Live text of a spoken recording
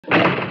Come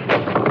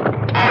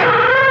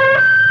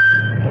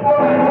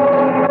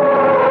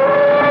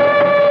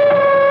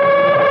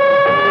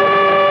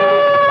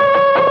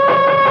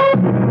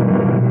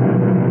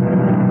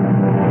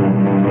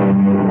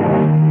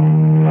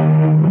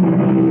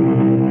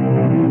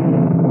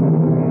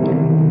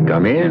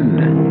in.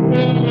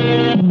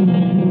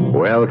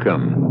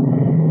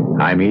 Welcome.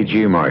 I'm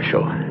E.G.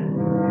 Marshall.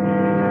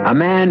 A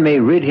man may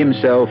rid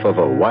himself of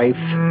a wife,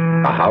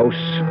 a house,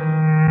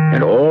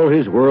 and all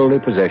his worldly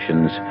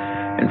possessions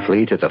and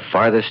flee to the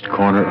farthest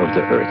corner of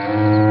the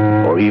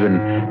earth, or even,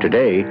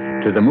 today,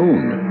 to the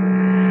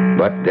moon.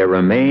 But there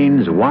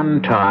remains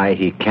one tie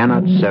he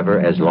cannot sever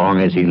as long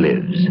as he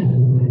lives: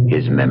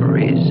 his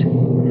memories.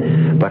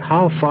 But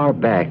how far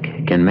back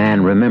can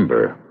man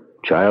remember?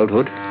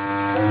 Childhood?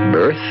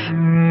 Birth?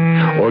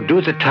 Or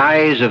do the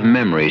ties of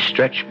memory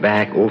stretch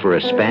back over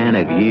a span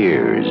of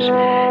years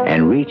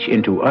and reach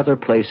into other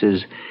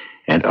places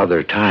and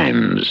other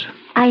times?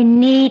 I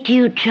need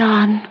you,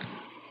 John.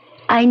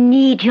 I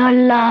need your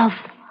love.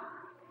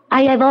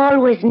 I have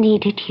always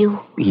needed you.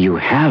 You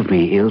have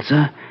me,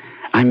 Ilsa.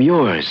 I'm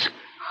yours.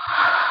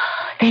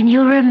 Then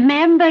you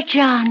remember,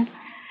 John.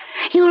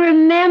 You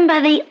remember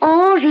the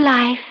old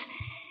life.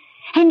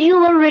 And you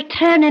will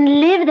return and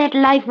live that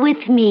life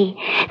with me.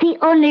 The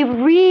only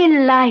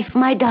real life,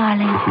 my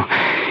darling.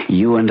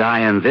 You and I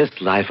in this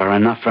life are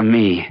enough for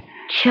me.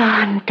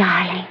 John,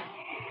 darling.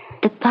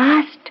 The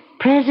past,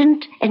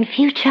 present, and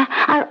future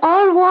are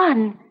all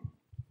one.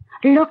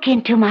 Look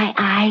into my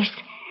eyes.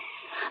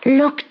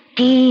 Look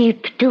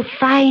deep to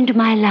find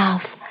my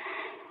love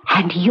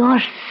and your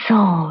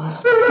soul.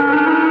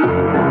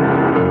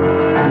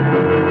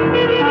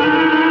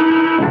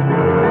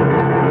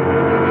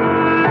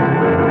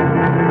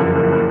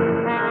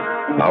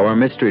 Our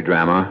mystery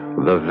drama,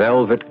 The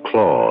Velvet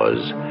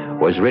Claws,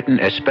 was written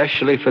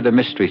especially for the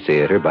Mystery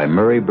Theater by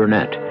Murray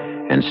Burnett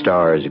and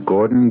stars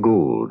Gordon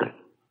Gould.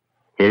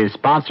 It is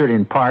sponsored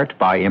in part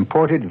by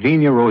imported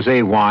Vigna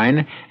Rosé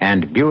wine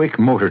and Buick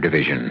Motor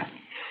Division.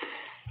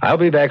 I'll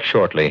be back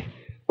shortly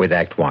with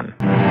Act One.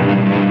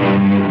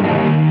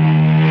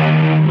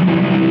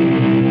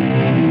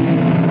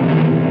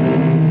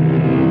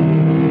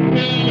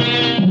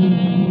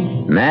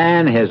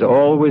 Man has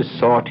always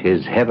sought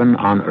his heaven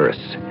on earth.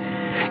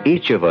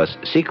 Each of us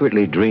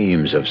secretly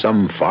dreams of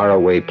some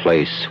faraway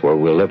place where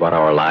we'll live out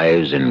our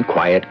lives in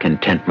quiet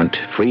contentment,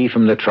 free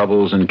from the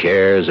troubles and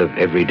cares of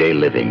everyday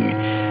living.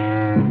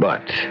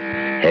 But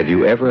have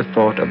you ever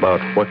thought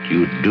about what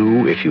you'd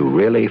do if you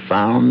really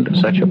found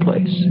such a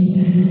place?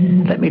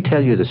 Let me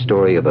tell you the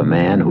story of a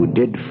man who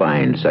did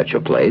find such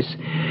a place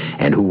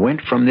and who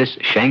went from this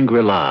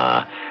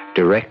Shangri-La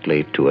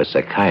directly to a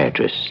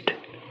psychiatrist.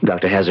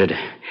 Dr. Hazard,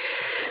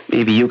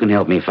 maybe you can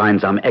help me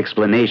find some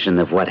explanation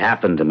of what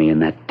happened to me in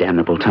that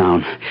damnable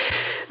town.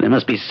 There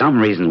must be some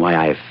reason why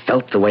I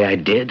felt the way I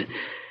did,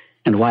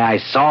 and why I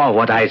saw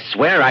what I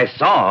swear I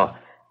saw.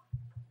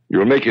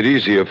 You'll make it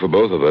easier for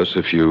both of us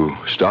if you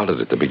started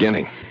at the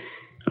beginning.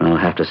 I'll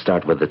have to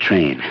start with the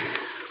train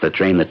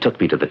that took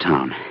me to the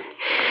town.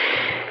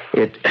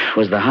 It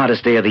was the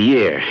hottest day of the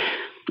year.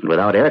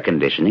 Without air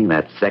conditioning,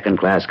 that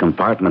second-class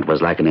compartment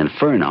was like an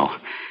inferno.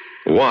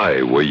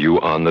 Why were you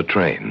on the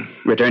train?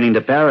 Returning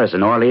to Paris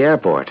and Orly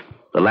Airport,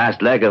 the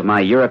last leg of my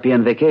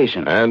European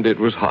vacation. And it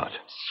was hot.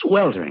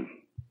 Sweltering,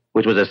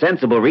 which was a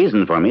sensible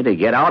reason for me to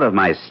get out of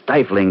my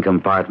stifling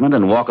compartment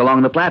and walk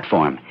along the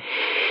platform.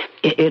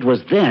 It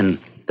was then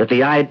that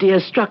the idea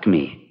struck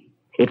me.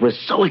 It was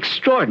so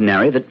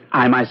extraordinary that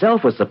I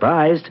myself was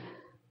surprised.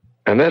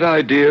 And that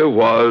idea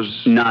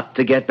was? Not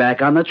to get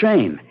back on the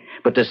train,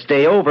 but to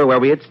stay over where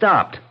we had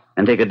stopped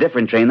and take a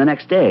different train the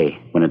next day,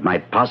 when it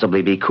might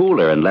possibly be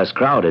cooler and less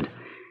crowded.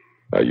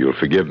 You'll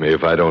forgive me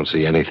if I don't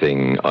see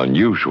anything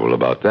unusual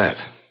about that.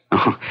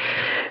 Oh,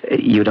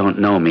 you don't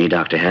know me,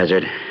 Dr.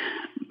 Hazard.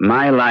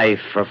 My life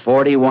for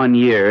 41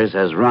 years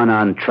has run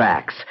on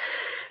tracks,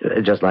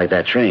 just like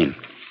that train.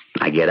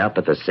 I get up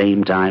at the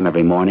same time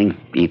every morning,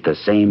 eat the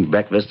same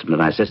breakfast that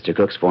my sister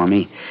cooks for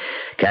me,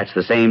 catch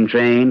the same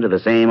train to the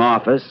same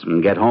office,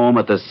 and get home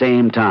at the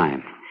same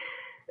time.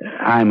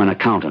 I'm an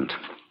accountant,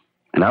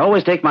 and I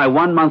always take my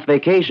 1-month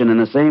vacation in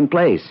the same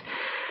place.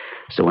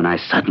 So when I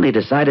suddenly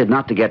decided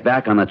not to get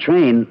back on the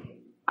train,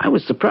 I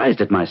was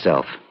surprised at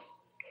myself.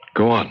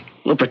 Go on.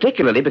 Well,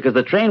 particularly because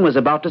the train was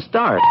about to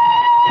start.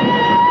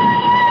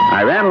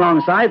 I ran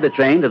alongside the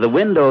train to the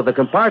window of the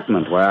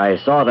compartment where I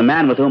saw the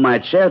man with whom I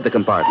had shared the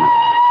compartment.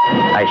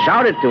 I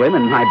shouted to him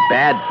in my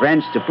bad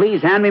French to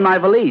please hand me my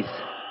valise.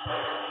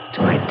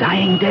 To my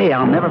dying day,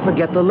 I'll never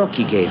forget the look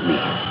he gave me.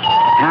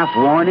 Half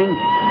warning,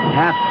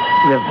 half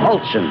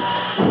revulsion.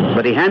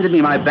 But he handed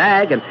me my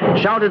bag and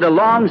shouted a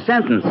long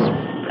sentence.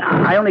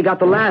 I only got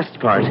the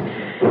last part,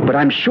 but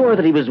I'm sure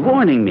that he was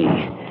warning me.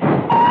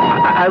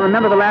 I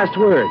remember the last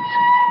words,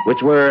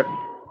 which were,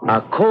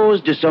 à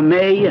cause du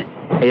sommeil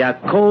et à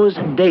cause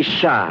des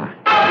chats.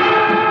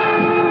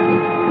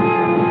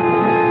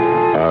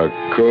 À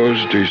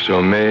cause du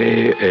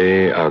sommeil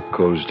et à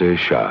cause des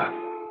chats.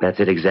 That's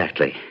it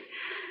exactly.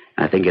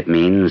 I think it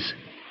means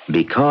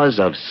because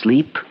of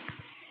sleep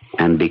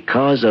And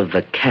because of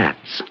the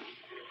cats,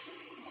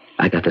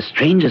 I got the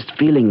strangest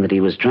feeling that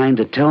he was trying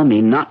to tell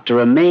me not to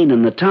remain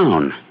in the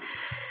town.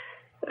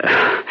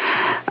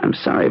 I'm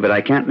sorry, but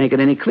I can't make it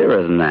any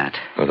clearer than that.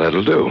 Well,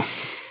 that'll do.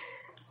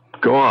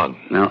 Go on.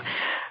 Well,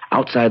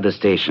 outside the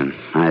station,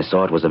 I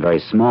saw it was a very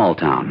small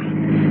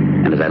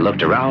town. And as I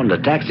looked around, a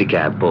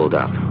taxicab pulled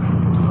up.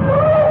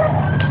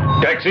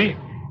 Taxi?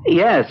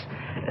 Yes.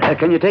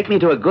 Can you take me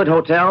to a good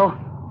hotel?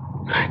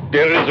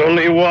 There is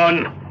only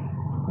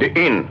one. The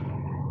inn.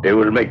 They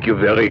will make you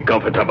very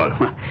comfortable.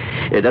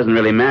 It doesn't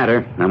really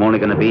matter. I'm only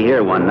going to be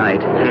here one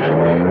night.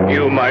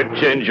 You might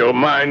change your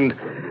mind.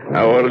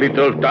 Our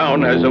little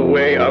town has a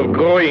way of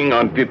growing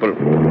on people.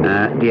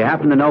 Do you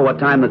happen to know what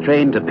time the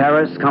train to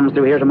Paris comes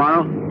through here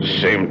tomorrow?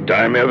 Same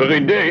time every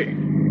day.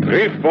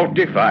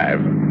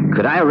 3:45.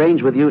 Could I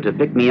arrange with you to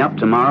pick me up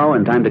tomorrow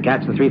in time to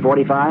catch the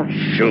 3:45?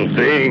 Sure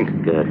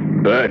thing.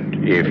 Good. But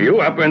if you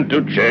happen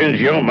to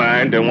change your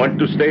mind and want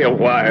to stay a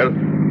while,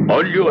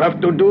 all you have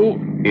to do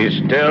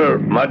is tell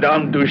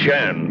Madame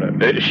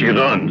Duchesne. She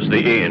runs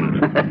the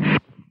inn.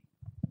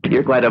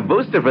 You're quite a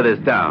booster for this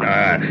town.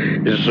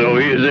 So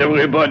is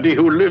everybody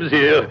who lives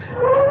here.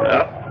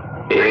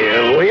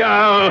 Here we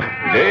are,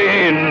 the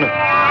inn.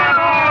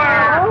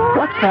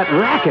 What's that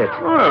racket?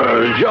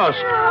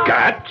 Just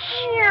cats.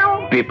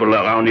 People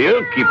around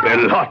here keep a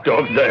lot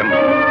of them.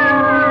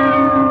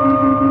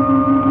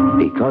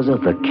 Because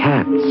of the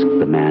cats,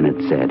 the man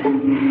had said.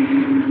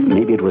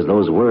 Maybe it was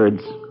those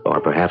words,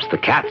 or perhaps the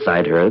cats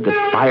I'd heard,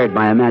 that fired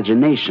my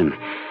imagination,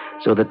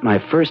 so that my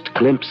first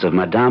glimpse of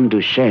Madame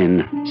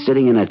Duchesne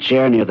sitting in a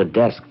chair near the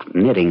desk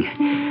knitting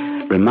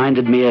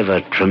reminded me of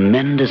a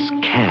tremendous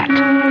cat,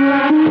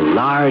 a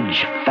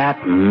large,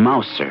 fat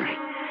mouser.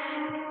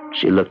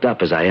 She looked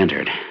up as I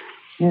entered.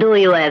 Do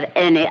you have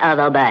any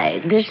other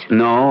bags?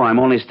 No, I'm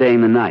only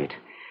staying the night.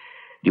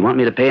 Do you want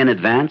me to pay in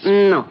advance?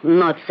 No,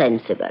 not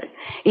sensible.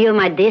 You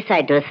might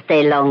decide to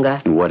stay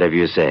longer. Whatever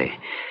you say.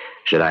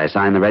 Should I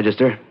sign the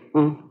register?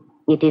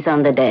 It is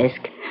on the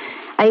desk.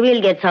 I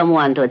will get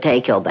someone to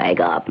take your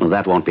bag up. Well,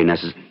 that won't be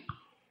necessary.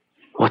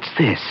 What's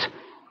this?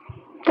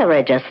 The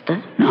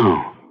register.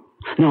 No.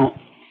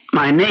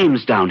 My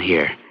name's down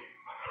here.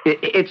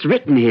 It's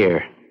written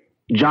here.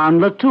 John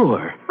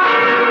Latour.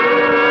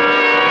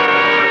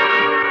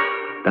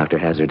 Dr.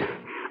 Hazard,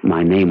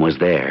 my name was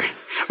there.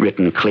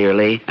 Written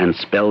clearly and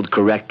spelled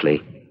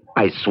correctly.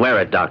 I swear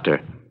it,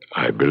 Doctor.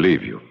 I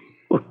believe you.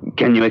 Well,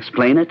 can you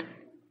explain it?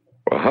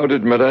 Well, how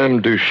did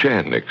Madame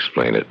Duchesne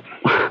explain it?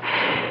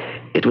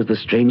 It was the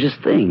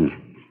strangest thing.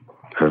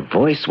 Her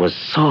voice was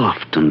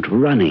soft and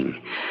running,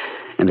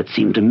 and it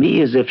seemed to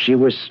me as if she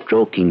were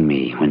stroking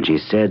me when she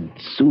said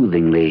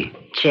soothingly,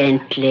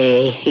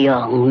 Gently,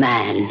 young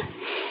man.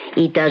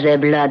 It does the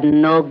blood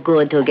no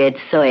good to get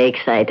so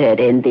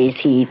excited in this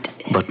heat.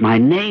 But my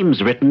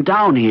name's written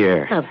down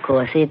here. Of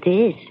course it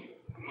is.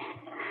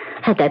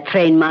 That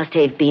train must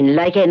have been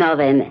like an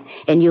oven,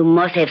 and you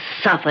must have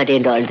suffered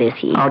in all this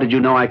heat. How did you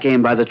know I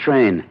came by the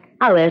train?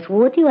 How else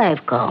would you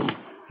have come?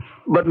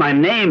 But my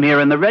name here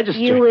in the register.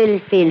 You will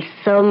feel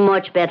so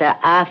much better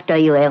after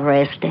you have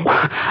rested.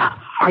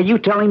 Are you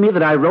telling me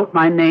that I wrote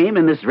my name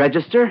in this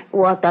register?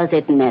 What does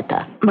it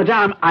matter?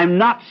 Madame, I'm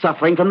not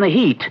suffering from the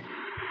heat.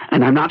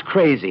 And I'm not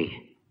crazy.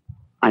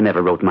 I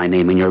never wrote my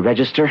name in your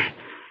register.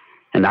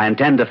 And I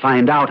intend to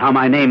find out how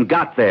my name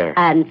got there.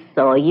 And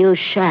so you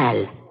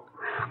shall.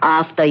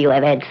 After you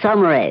have had some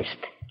rest.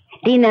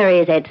 Dinner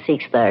is at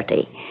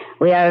 6:30.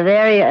 We are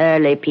very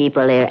early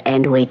people here,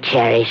 and we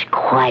cherish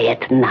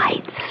quiet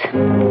nights.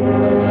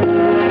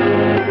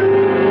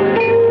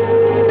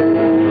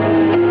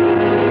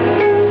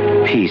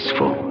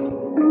 Peaceful.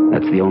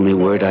 That's the only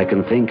word I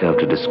can think of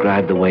to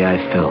describe the way I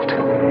felt.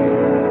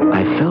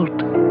 I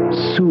felt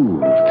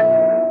soothed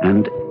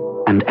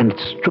and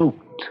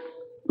stroked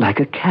like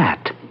a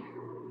cat.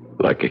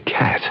 Like a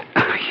cat?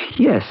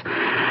 Yes.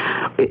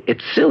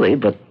 It's silly,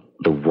 but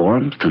the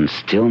warmth and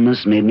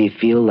stillness made me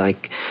feel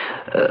like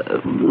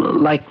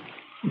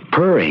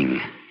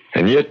purring.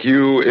 And yet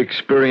you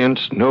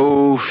experienced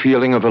no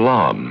feeling of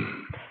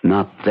alarm.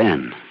 Not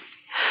then.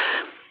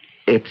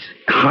 It's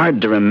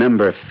hard to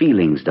remember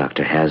feelings,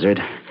 Dr.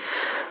 Hazard,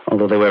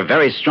 although they were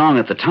very strong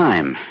at the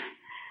time.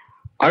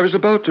 I was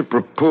about to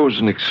propose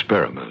an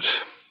experiment.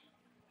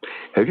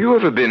 Have you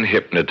ever been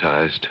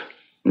hypnotized?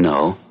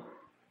 No.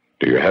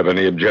 Do you have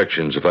any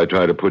objections if I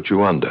try to put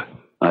you under?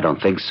 I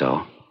don't think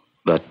so.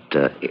 But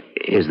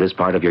is this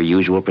part of your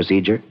usual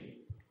procedure?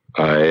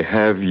 I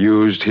have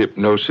used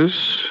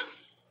hypnosis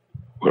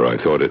where I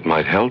thought it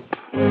might help.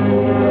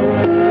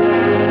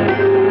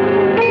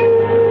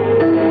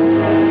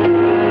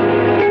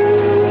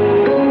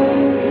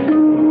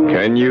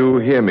 Can you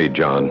hear me,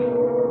 John?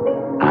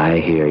 I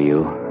hear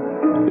you.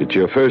 It's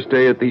your first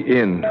day at the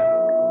inn.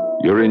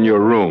 You're in your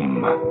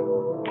room.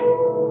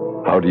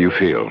 How do you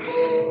feel?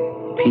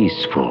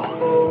 Peaceful.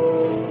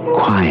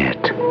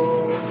 Quiet.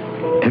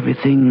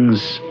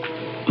 Everything's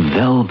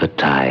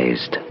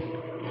velvetized.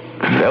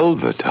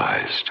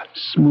 Velvetized?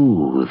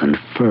 Smooth and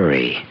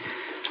furry,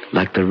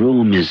 like the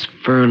room is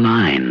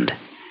fur-lined.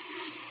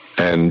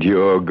 And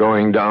you're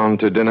going down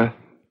to dinner?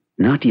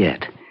 Not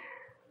yet.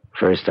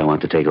 First, I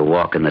want to take a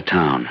walk in the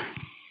town.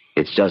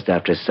 It's just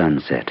after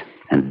sunset,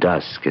 and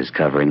dusk is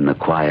covering the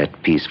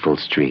quiet, peaceful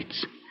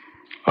streets.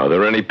 Are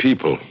there any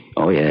people?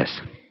 Oh,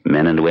 yes.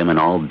 Men and women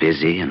all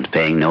busy and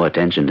paying no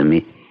attention to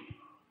me.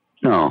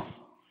 No,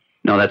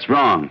 that's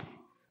wrong.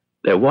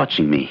 They're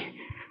watching me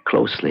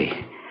closely,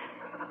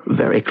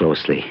 very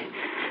closely.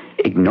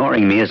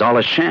 Ignoring me is all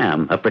a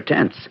sham, a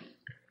pretense.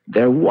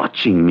 They're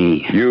watching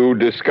me. You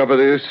discover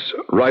this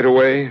right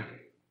away?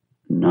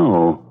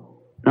 No,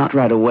 not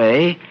right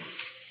away.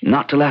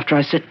 Not till after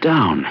I sit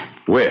down.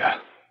 Where?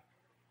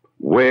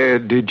 Where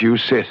did you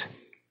sit?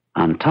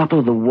 On top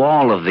of the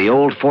wall of the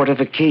old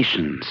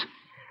fortifications.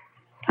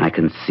 I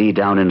can see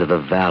down into the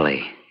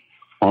valley.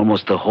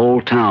 Almost the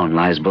whole town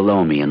lies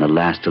below me in the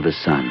last of the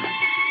sun.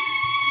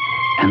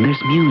 And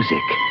there's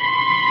music.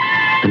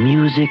 The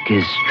music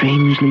is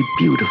strangely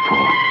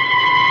beautiful.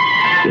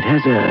 It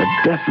has a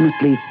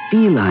definitely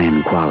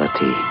feline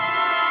quality.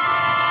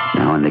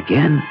 Now and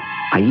again,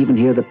 I even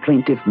hear the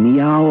plaintive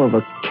meow of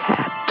a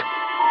cat.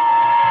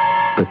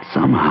 But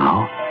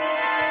somehow,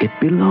 it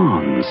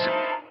belongs.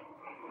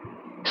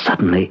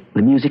 Suddenly,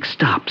 the music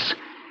stops.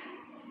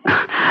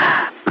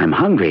 I'm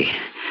hungry,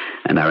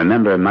 and I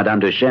remember Madame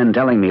Duchesne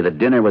telling me that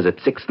dinner was at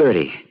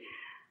 6:30.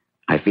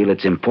 I feel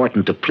it's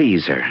important to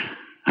please her.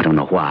 I don't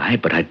know why,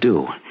 but I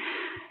do.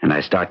 And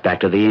I start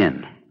back to the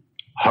inn.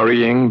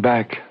 Hurrying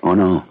back? Oh,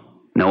 no.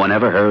 No one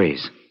ever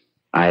hurries.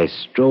 I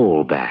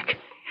stroll back,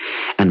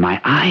 and my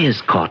eye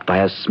is caught by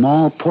a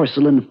small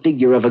porcelain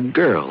figure of a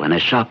girl in a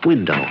shop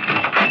window.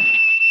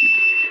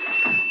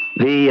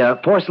 The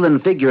porcelain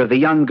figure of the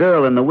young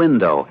girl in the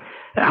window.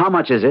 How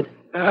much is it?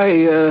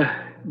 I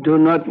do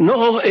not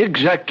know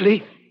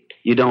exactly.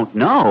 You don't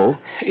know?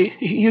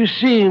 You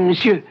see,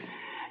 monsieur,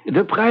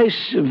 the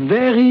price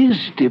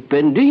varies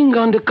depending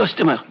on the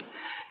customer.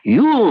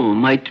 You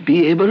might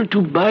be able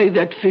to buy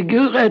that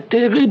figure at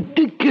a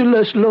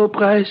ridiculous low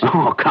price.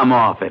 Oh, come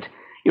off it.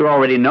 You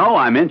already know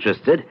I'm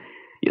interested.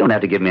 You don't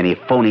have to give me any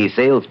phony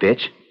sales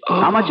pitch.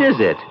 How much is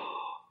it?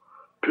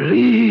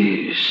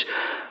 Please.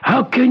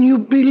 How can you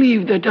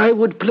believe that I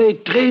would play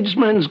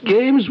tradesman's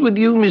games with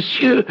you,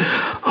 monsieur?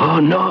 Oh,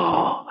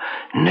 no.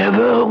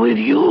 Never with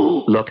you.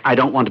 Look, I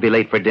don't want to be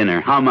late for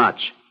dinner. How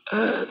much?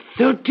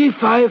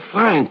 35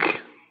 francs.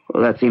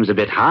 Well, that seems a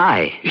bit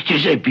high. It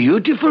is a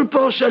beautiful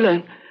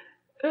porcelain.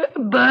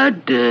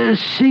 But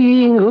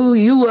seeing who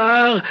you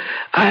are,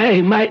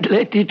 I might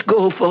let it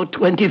go for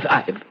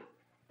 25.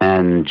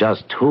 And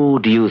just who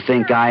do you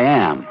think I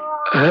am?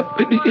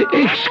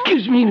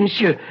 Excuse me,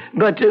 monsieur,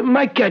 but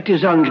my cat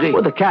is hungry.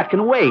 Well, the cat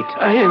can wait.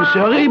 I am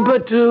sorry,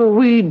 but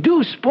we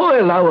do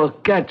spoil our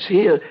cats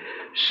here.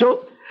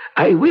 So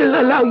I will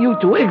allow you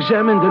to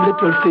examine the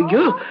little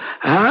figure,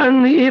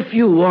 and if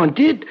you want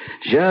it,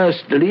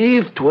 just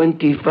leave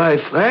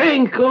 25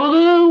 francs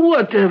or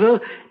whatever.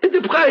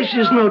 The price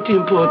is not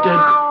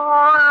important.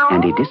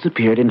 And he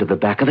disappeared into the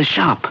back of the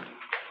shop.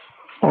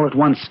 All at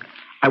once,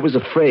 I was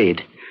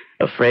afraid.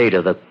 Afraid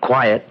of the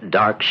quiet,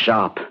 dark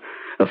shop.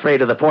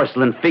 Afraid of the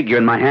porcelain figure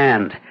in my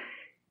hand.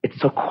 It's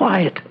so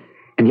quiet,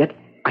 and yet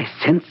I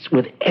sense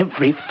with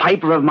every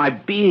fiber of my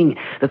being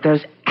that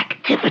there's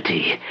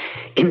activity,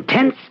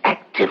 intense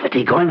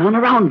activity going on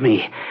around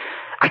me.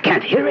 I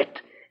can't hear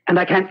it, and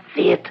I can't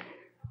see it,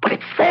 but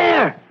it's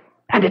there,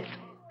 and it's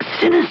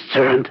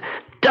sinister and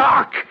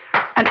dark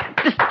and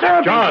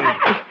disturbing.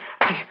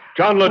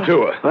 John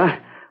Latour.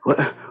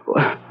 What?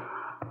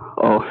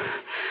 Oh,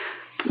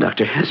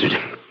 Dr. Hazard.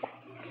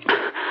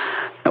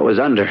 I was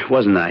under,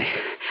 wasn't I?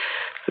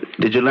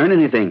 Did you learn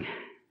anything?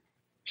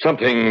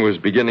 Something was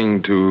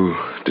beginning to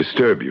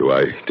disturb you.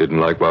 I didn't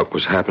like what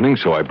was happening,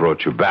 so I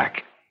brought you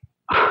back.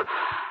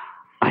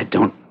 I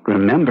don't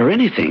remember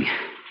anything.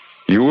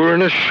 You were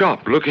in a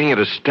shop looking at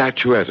a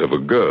statuette of a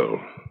girl.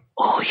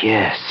 Oh,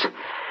 yes.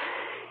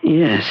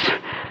 Yes.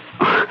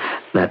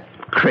 That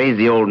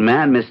crazy old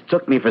man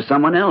mistook me for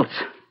someone else.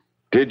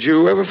 Did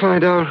you ever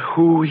find out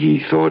who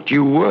he thought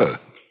you were?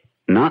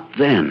 Not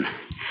then.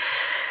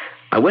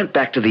 I went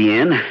back to the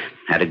inn,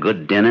 had a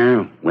good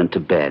dinner, went to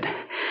bed.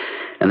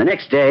 And the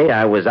next day,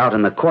 I was out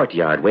in the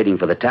courtyard waiting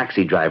for the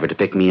taxi driver to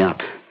pick me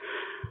up.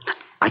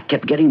 I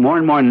kept getting more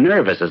and more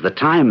nervous as the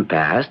time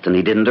passed, and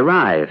he didn't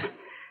arrive.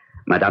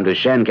 Madame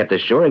Duchesne kept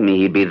assuring me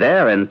he'd be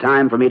there in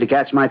time for me to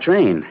catch my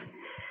train.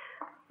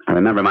 I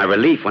remember my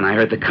relief when I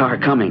heard the car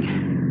coming.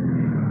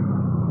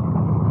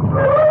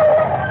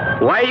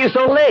 Why are you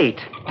so late?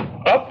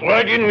 Up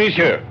right in,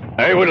 monsieur.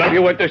 I will have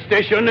you at the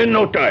station in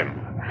no time.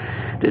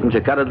 Didn't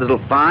you cut a little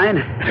fine?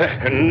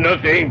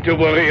 Nothing to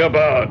worry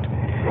about.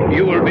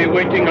 You will be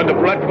waiting on the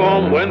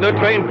platform when the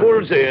train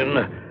pulls in.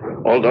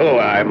 Although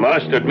I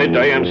must admit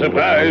I am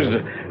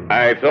surprised.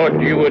 I thought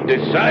you would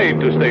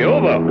decide to stay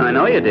over. I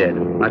know you did.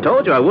 I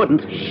told you I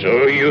wouldn't.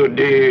 So you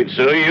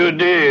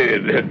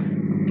did.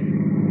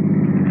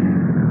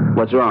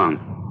 What's wrong?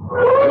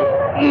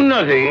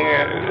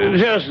 Nothing.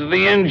 Just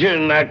the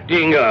engine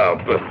acting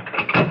up.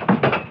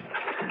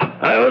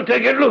 I will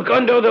take a look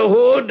under the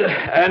hood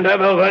and have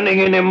a running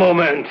in a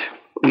moment.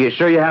 You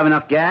sure you have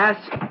enough gas?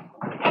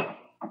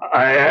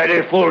 I had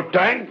a full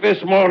tank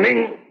this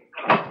morning.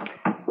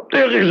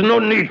 There is no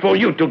need for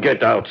you to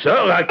get out,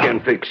 sir. I can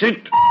fix it.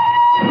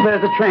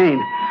 There's the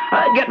train.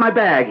 Get my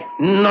bag.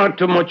 Not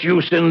too much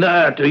use in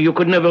that. You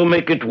could never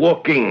make it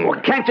walking. Well,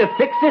 can't you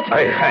fix it?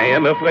 I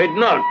am afraid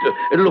not.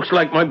 It looks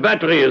like my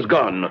battery is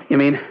gone. You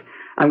mean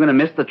I'm going to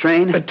miss the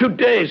train?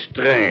 Today's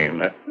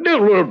train.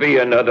 There will be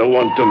another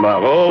one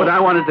tomorrow. But I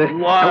wanted to...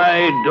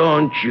 Why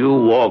don't you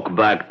walk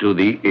back to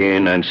the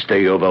inn and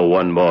stay over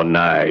one more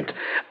night?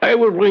 I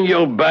will bring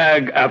your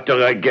bag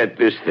after I get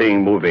this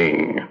thing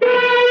moving.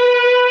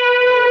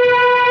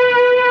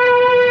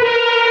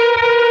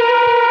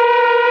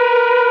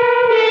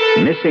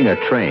 Missing a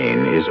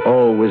train is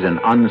always an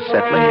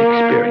unsettling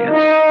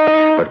experience.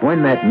 But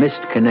when that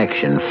missed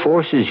connection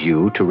forces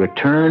you to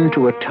return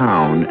to a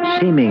town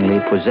seemingly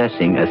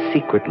possessing a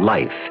secret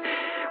life,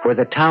 where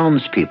the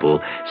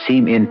townspeople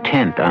seem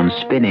intent on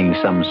spinning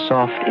some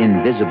soft,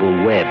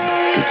 invisible web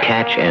to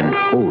catch and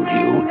hold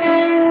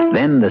you,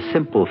 then the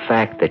simple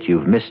fact that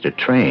you've missed a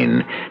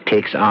train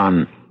takes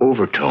on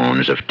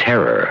overtones of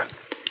terror.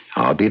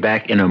 I'll be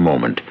back in a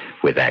moment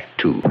with Act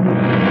 2.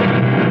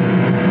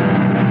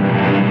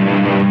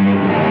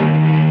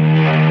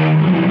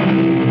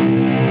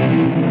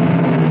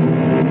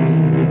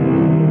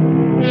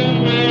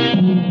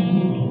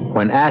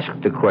 When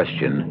asked the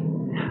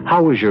question,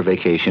 "How was your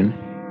vacation?"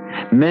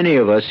 many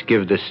of us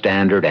give the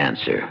standard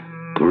answer,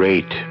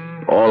 "Great.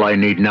 All I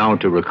need now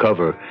to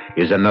recover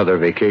is another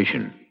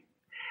vacation."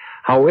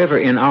 However,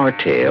 in our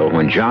tale,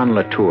 when John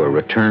Latour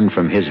returned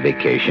from his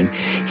vacation,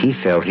 he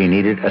felt he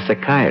needed a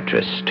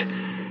psychiatrist.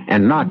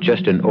 And not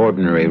just an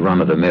ordinary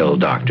run-of-the-mill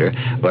doctor,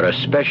 but a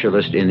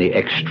specialist in the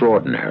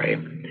extraordinary.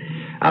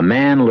 A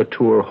man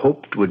Latour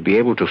hoped would be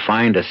able to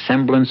find a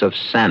semblance of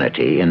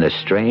sanity in the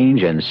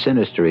strange and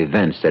sinister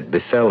events that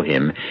befell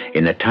him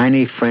in the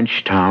tiny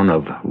French town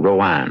of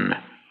Rouen.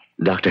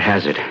 Dr.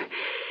 Hazard,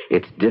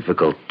 it's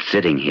difficult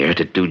sitting here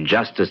to do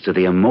justice to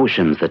the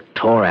emotions that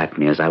tore at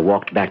me as I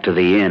walked back to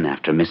the inn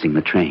after missing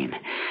the train.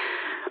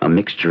 A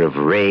mixture of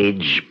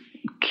rage,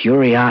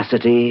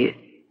 curiosity,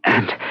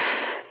 and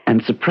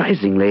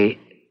surprisingly,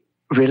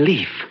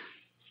 relief.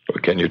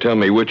 Can you tell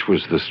me which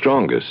was the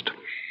strongest?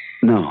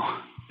 No,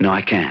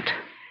 I can't.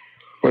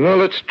 Well, now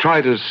let's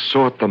try to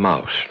sort them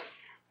out.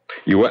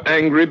 You were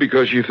angry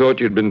because you thought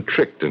you'd been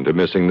tricked into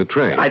missing the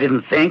train. I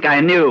didn't think, I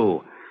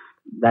knew.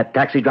 That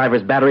taxi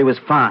driver's battery was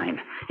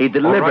fine. He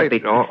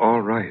deliberately...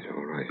 All right.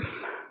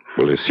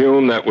 We'll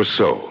assume that was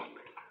so.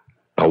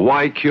 Now,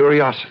 why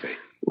curiosity?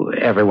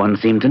 Everyone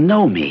seemed to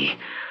know me.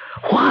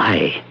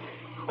 Why?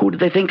 Who did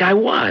they think I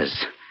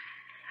was?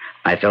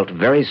 I felt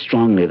very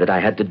strongly that I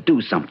had to do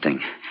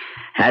something.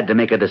 Had to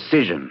make a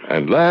decision.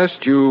 And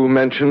last you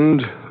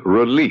mentioned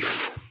relief.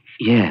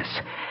 Yes.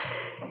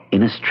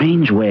 In a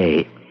strange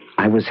way,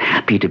 I was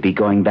happy to be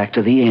going back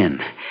to the inn.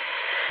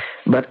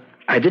 But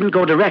I didn't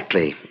go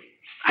directly.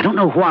 I don't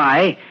know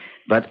why,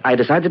 but I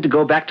decided to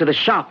go back to the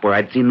shop where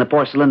I'd seen the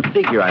porcelain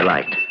figure I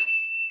liked.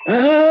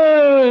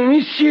 Ah,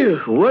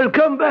 monsieur,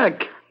 welcome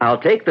back. I'll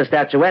take the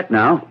statuette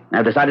now.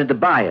 I've decided to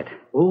buy it.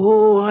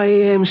 Oh, I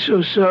am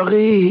so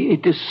sorry.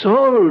 It is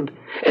sold.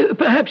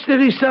 Perhaps there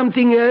is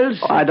something else.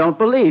 Oh, I don't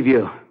believe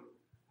you.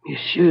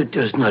 Monsieur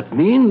does not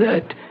mean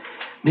that.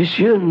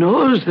 Monsieur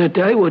knows that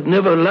I would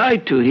never lie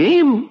to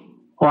him.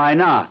 Why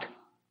not?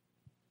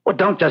 Well,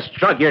 don't just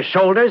shrug your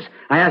shoulders.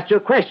 I asked you a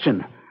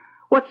question.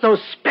 What's so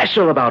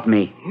special about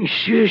me?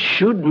 Monsieur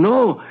should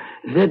know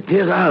that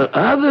there are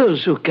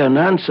others who can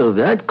answer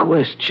that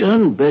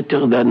question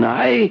better than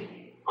I.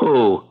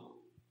 Who?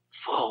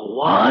 For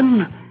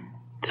one,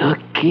 the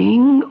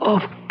King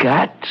of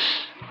Cats.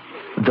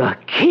 The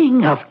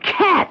King of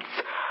Cats?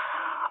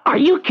 Are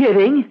you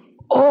kidding?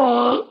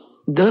 Or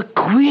the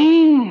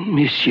Queen,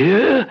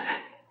 monsieur.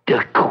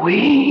 The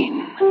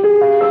Queen.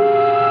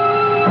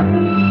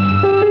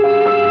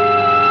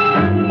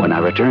 When I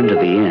returned to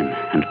the inn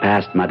and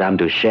passed Madame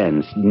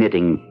Duchesne's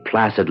knitting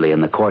placidly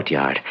in the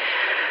courtyard,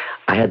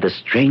 I had the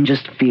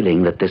strangest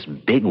feeling that this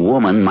big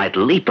woman might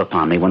leap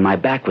upon me when my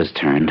back was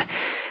turned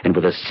and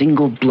with a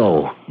single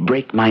blow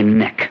break my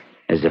neck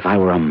as if I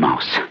were a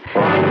mouse.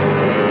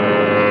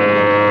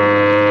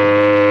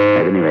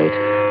 At any rate,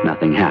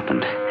 nothing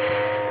happened.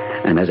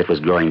 And as it was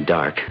growing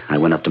dark, I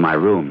went up to my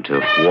room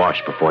to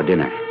wash before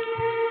dinner.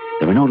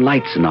 There were no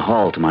lights in the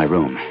hall to my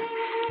room.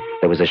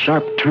 There was a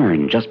sharp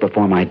turn just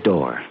before my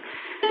door,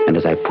 and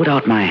as I put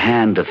out my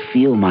hand to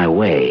feel my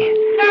way,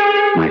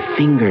 my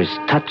fingers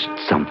touched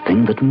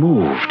something that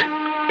moved.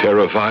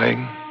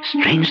 Terrifying?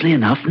 Strangely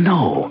enough,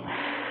 no.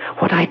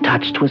 What I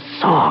touched was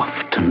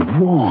soft and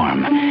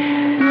warm,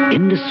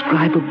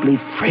 indescribably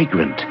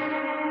fragrant,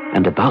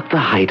 and about the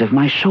height of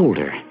my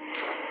shoulder.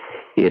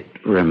 It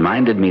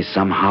reminded me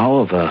somehow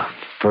of a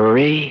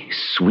furry,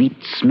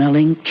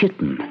 sweet-smelling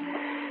kitten.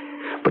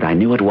 But I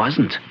knew it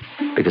wasn't,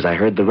 because I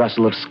heard the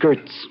rustle of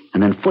skirts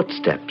and then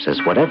footsteps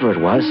as whatever it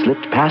was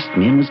slipped past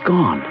me and was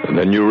gone. And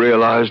then you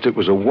realized it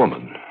was a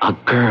woman. A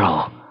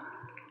girl.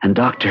 And,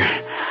 Doctor,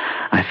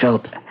 I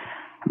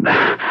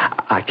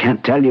I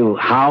can't tell you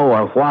how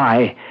or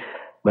why,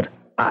 but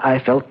I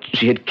felt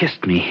she had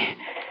kissed me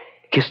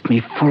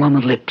full on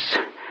the lips.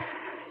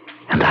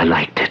 And I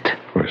liked it.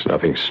 There's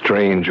nothing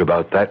strange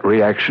about that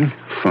reaction.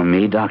 For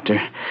me, Doctor,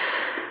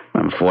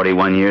 I'm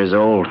 41 years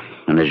old,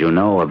 and as you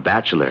know, a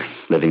bachelor,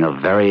 living a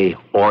very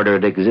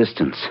ordered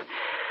existence.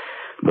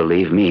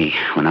 Believe me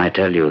when I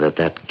tell you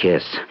that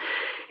kiss,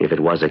 if it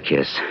was a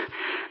kiss,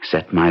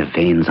 set my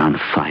veins on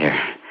fire.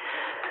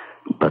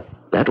 But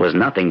that was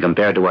nothing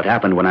compared to what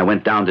happened when I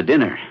went down to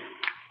dinner.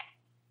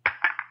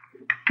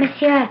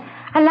 Monsieur,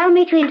 allow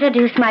me to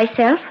introduce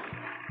myself.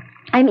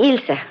 I'm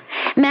Ilsa,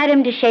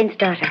 Madame Duchesne's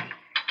daughter.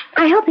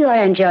 I hope you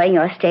are enjoying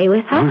your stay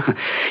with her.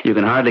 You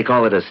can hardly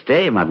call it a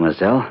stay,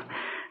 mademoiselle.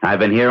 I've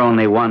been here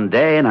only one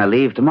day, and I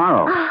leave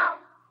tomorrow. Oh,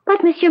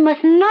 but monsieur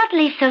must not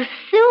leave so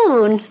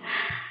soon.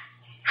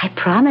 I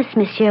promise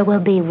monsieur will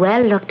be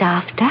well looked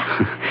after.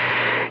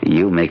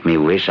 You make me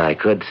wish I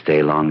could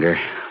stay longer,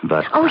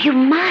 but... Oh, you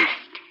must.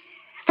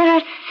 There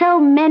are so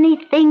many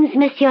things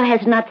monsieur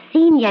has not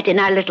seen yet in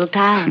our little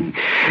town.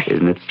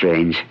 Isn't it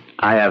strange?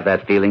 I have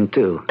that feeling,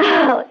 too.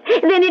 Oh,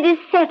 then it is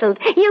settled.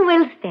 You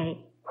will stay.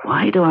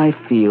 Why do I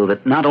feel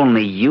that not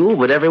only you,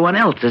 but everyone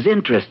else is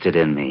interested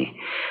in me?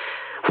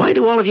 Why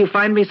do all of you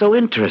find me so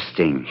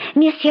interesting?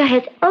 Monsieur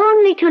has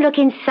only to look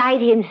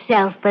inside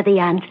himself for the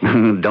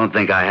answer. Don't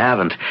think I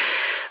haven't.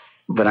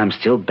 But I'm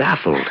still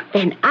baffled.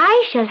 Then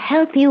I shall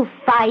help you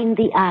find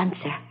the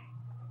answer.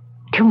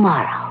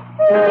 Tomorrow.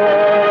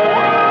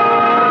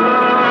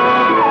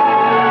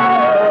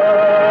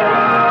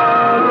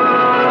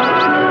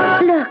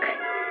 Look.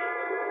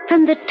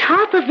 From the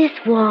top of this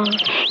wall,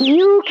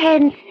 you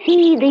can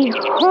see the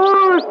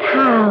whole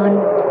town.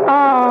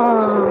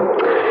 Oh,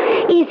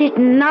 is it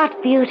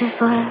not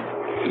beautiful?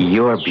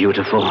 You're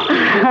beautiful.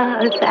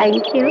 Oh,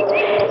 thank you.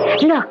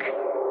 Look,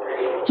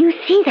 you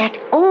see that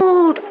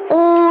old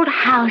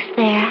house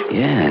there?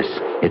 Yes,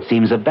 it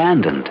seems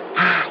abandoned.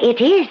 Ah,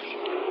 it is.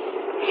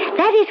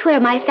 That is where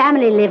my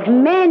family lived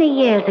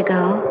many years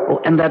ago. Oh,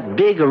 and that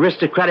big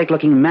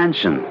aristocratic-looking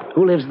mansion.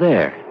 Who lives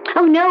there?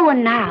 Oh, no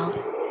one now.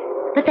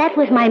 But that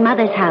was my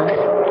mother's house,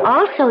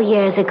 also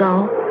years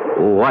ago.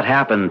 What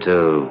happened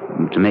to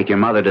make your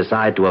mother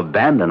decide to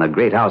abandon a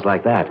great house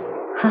like that?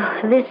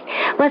 Oh, this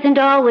wasn't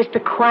always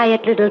the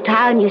quiet little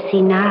town you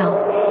see now.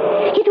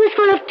 It was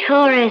full of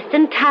tourists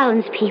and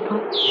townspeople.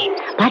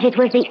 But it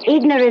was the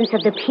ignorance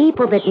of the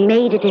people that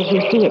made it as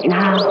you see it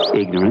now.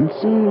 Ignorance?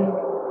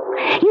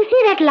 You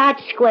see that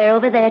large square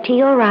over there to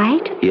your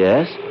right?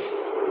 Yes.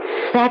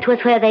 That was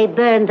where they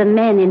burned the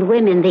men and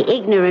women the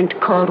ignorant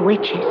called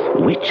witches.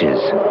 Witches?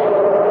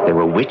 There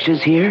were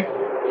witches here?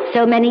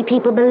 So many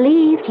people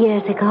believed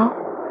years ago.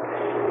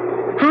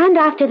 And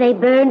after they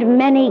burned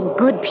many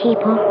good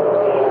people,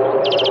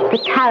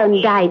 the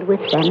town died with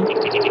them.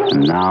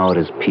 And now it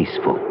is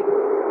peaceful,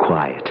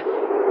 quiet.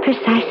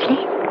 Precisely.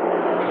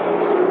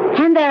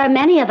 And there are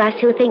many of us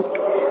who think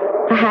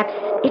perhaps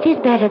it is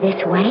better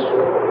this way.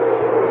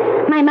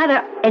 My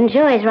mother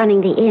enjoys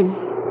running the inn.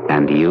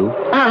 And you?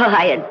 Oh,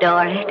 I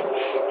adore it.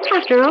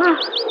 After all,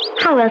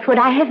 how else would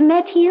I have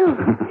met you?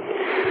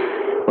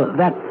 Well,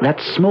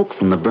 that's smoke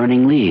from the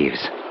burning leaves.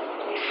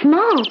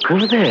 Smoke?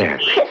 Over there.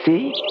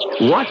 See?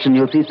 Watch and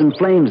you'll see some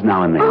flames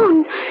now and then.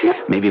 Oh, no.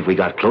 Maybe if we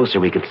got closer,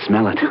 we could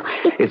smell it.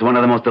 It's one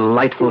of the most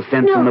delightful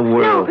scents in the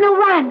world. No,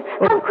 run.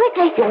 Come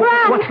quickly.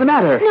 Run. What's the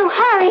matter? No,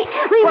 hurry.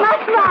 We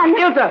must run.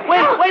 Ilsa,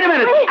 wait a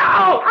minute. Please.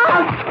 Ow!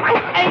 My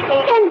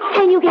ankle.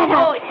 Can you get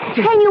up?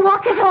 Can you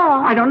walk at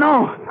all? I don't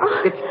know.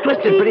 It's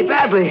twisted pretty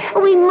badly.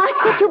 We must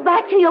get you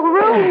back to your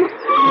room.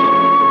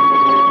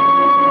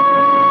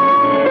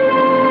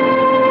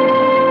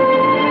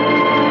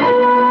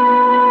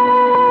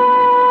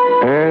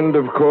 And,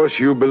 of course,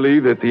 you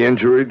believe that the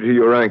injury to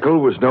your ankle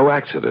was no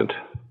accident.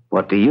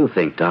 What do you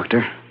think,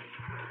 Doctor?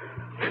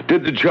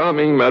 Did the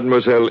charming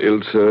Mademoiselle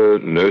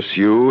Ilsa nurse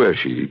you as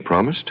she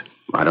promised?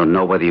 I don't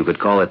know whether you could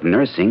call it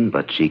nursing,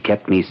 but she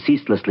kept me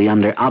ceaselessly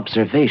under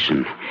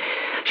observation.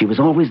 She was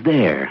always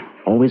there,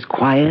 always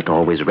quiet,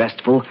 always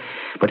restful,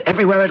 but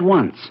everywhere at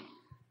once.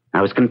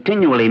 I was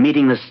continually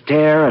meeting the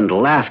stare and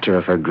laughter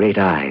of her great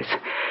eyes.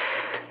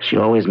 She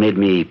always made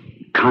me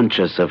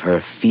conscious of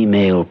her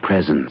female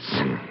presence.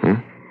 Mm-hmm.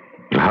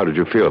 How did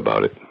you feel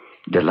about it?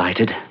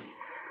 Delighted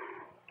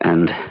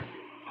and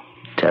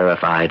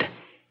terrified.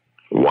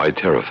 Why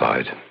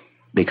terrified?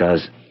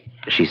 Because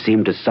she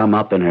seemed to sum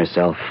up in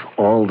herself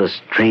all the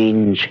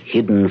strange,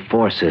 hidden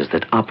forces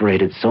that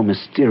operated so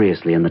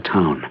mysteriously in the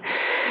town.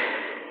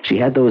 She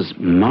had those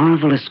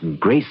marvelous,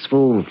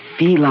 graceful,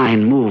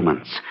 feline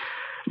movements,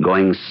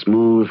 going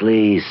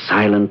smoothly,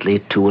 silently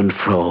to and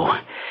fro.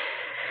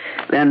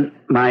 Then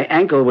my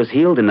ankle was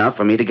healed enough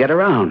for me to get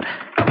around.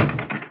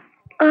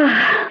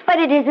 Oh, but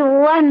it is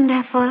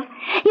wonderful.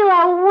 You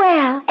are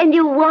well, and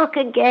you walk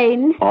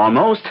again.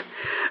 Almost.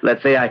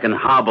 Let's say I can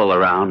hobble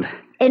around.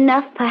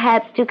 Enough,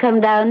 perhaps, to come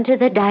down to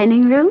the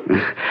dining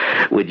room?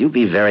 Would you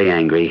be very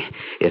angry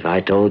if I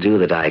told you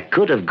that I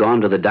could have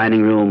gone to the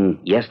dining room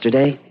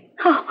yesterday?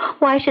 Oh,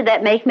 Why should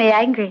that make me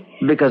angry?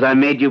 Because I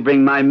made you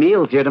bring my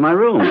meals here to my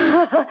room.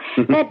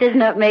 That does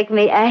not make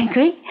me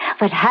angry,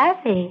 but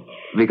happy.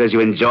 Because you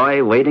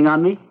enjoy waiting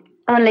on me?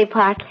 Only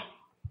partly.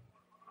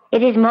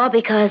 It is more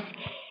because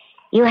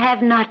you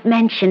have not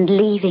mentioned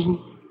leaving,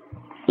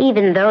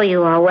 even though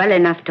you are well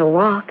enough to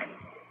walk.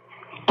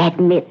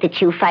 Admit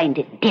that you find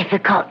it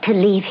difficult to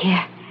leave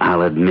here.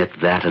 I'll admit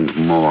that and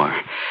more.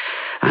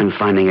 I'm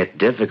finding it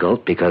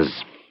difficult because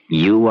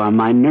you are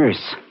my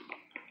nurse.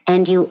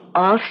 And you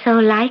also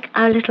like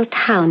our little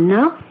town,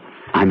 no?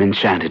 I'm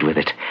enchanted with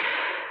it.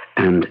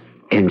 And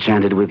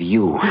enchanted with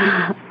you.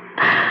 I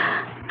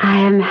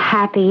am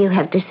happy you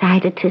have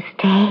decided to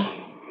stay.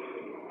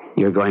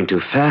 You're going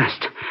too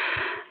fast.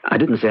 I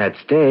didn't say I'd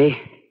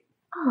stay.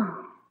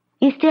 Oh,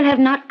 you still have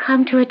not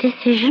come to a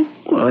decision?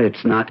 Well,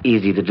 it's not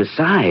easy to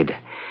decide.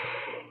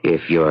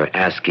 If you're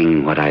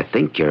asking what I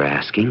think you're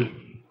asking.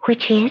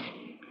 Which is?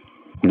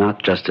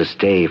 Not just to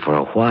stay for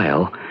a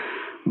while,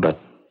 but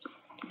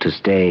to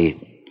stay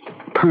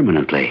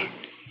permanently.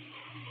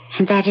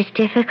 And that is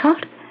difficult?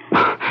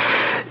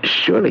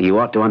 Surely you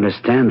ought to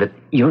understand that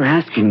you're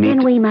asking me.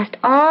 Then we must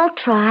all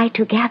try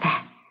together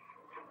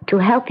to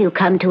help you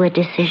come to a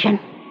decision.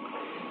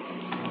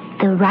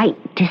 The right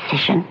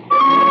decision.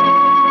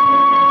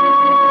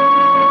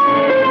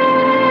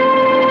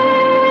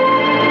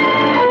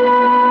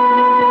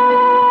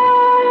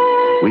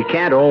 We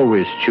can't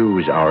always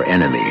choose our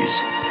enemies,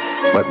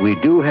 but we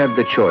do have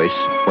the choice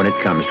when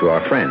it comes to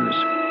our friends.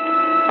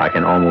 I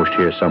can almost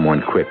hear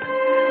someone quip,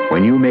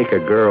 when you make a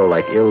girl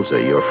like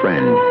Ilsa your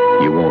friend,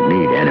 you won't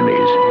need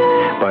enemies.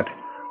 But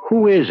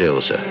who is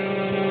Ilsa?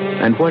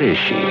 And what is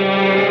she?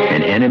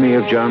 An enemy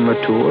of John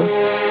Latour?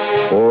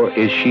 Or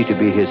is she to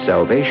be his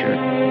salvation?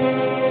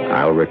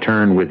 I'll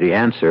return with the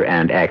answer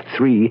and Act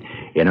 3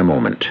 in a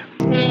moment.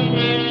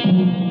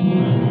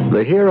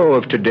 The hero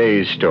of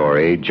today's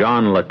story,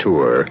 John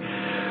Latour,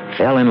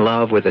 fell in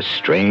love with a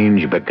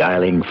strange,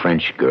 beguiling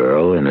French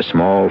girl in a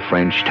small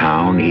French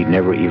town he'd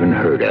never even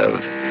heard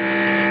of.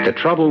 The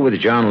trouble with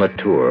John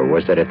Latour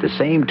was that at the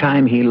same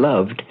time he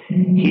loved,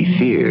 he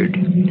feared.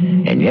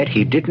 And yet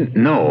he didn't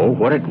know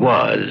what it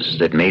was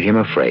that made him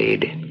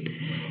afraid.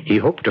 He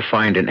hoped to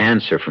find an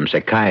answer from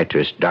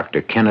psychiatrist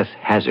Dr. Kenneth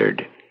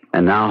Hazard.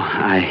 And now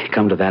I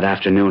come to that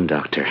afternoon,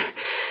 Doctor.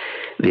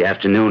 The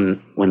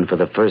afternoon when, for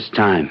the first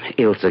time,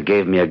 Ilsa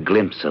gave me a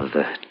glimpse of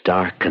the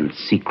dark and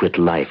secret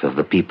life of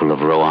the people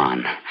of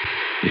Rouen.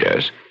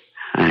 Yes?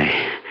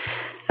 I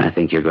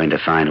think you're going to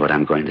find what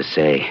I'm going to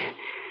say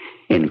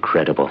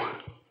incredible.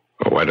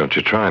 Well, why don't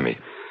you try me?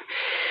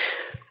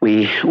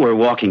 We were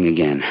walking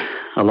again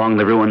along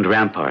the ruined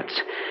ramparts.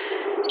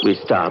 We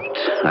stopped.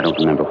 I don't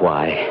remember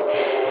why.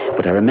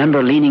 But I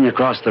remember leaning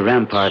across the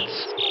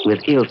ramparts with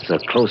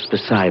Ilsa close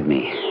beside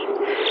me.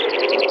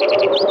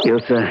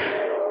 Ilsa,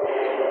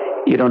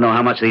 you don't know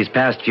how much these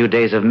past few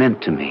days have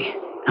meant to me.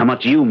 How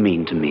much you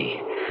mean to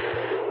me.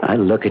 I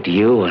look at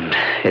you, and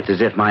it's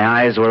as if my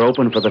eyes were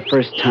open for the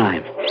first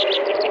time.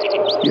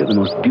 You're the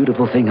most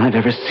beautiful thing I've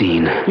ever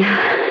seen.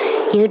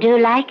 You do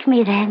like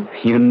me, then?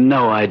 You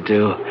know I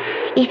do.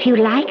 If you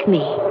like me,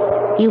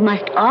 you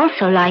must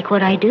also like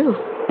what I do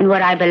and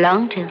what I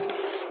belong to.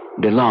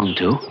 Belong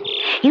to?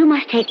 You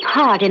must take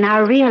part in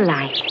our real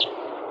life.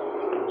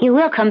 You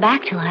will come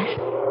back to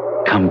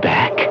us. Come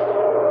back?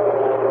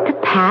 The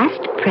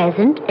past,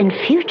 present, and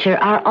future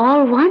are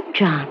all one,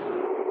 John.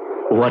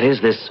 What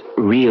is this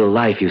real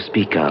life you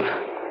speak of?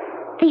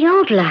 The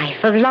old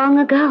life of long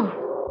ago.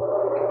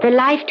 The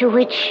life to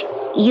which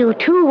you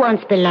too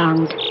once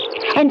belonged,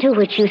 and to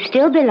which you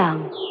still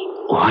belong.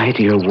 Why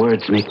do your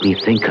words make me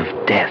think of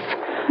death?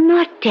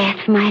 Not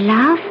death, my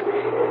love,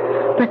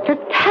 but the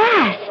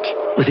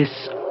past. With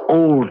this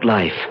old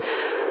life,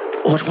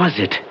 what was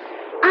it?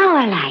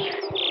 Our life.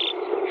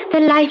 The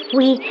life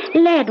we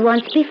led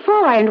once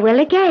before and will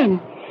again.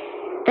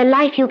 The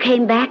life you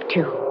came back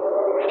to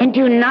and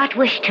do not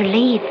wish to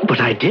leave.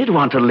 But I did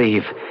want to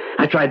leave.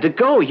 I tried to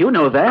go, you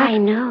know that. I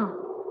know.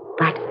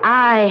 But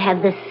I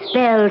have the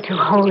spell to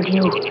hold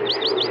you.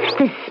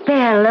 The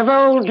spell of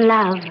old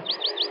love.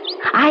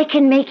 I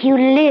can make you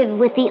live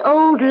with the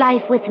old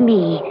life with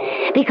me,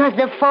 because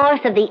the force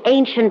of the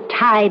ancient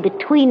tie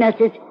between us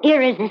is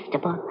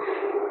irresistible.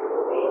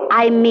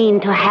 I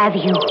mean to have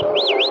you,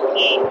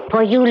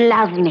 for you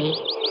love me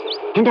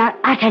and are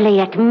utterly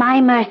at my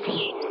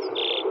mercy.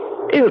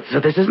 Ilsa,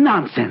 this is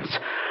nonsense.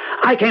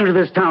 I came to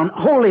this town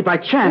wholly by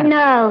chance.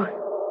 No,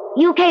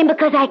 you came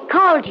because I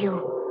called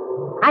you.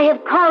 I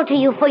have called to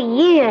you for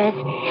years,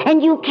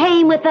 and you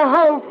came with the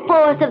whole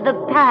force of the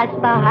past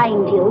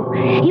behind you.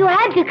 You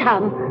had to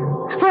come,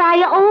 for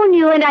I own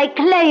you and I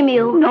claim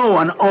you. No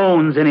one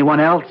owns anyone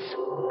else.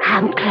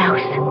 Come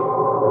close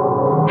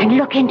and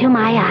look into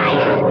my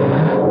eyes.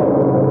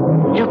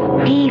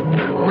 Look deep,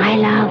 my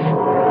love,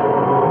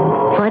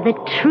 for the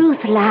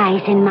truth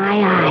lies in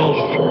my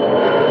eyes.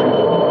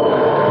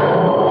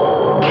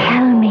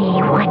 Tell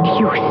me what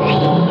you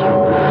see.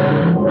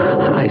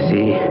 I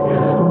see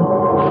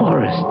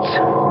forests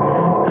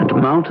and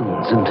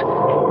mountains and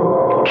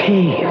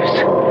caves.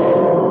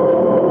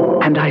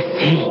 And I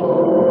see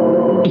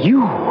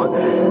You.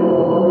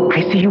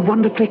 I see you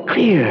wonderfully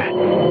clear.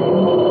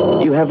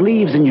 You have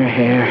leaves in your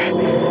hair,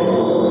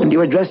 and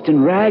you are dressed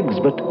in rags,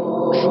 but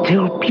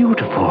still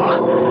beautiful.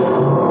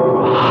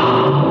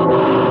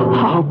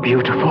 How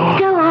beautiful.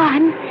 Go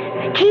on.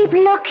 Keep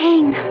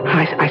looking.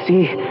 I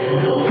see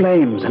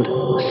flames and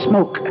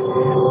smoke.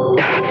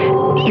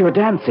 You're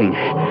dancing.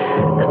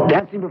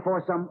 Dancing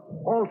before some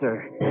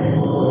altar.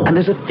 And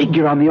there's a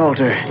figure on the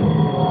altar.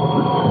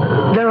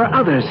 There are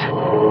others.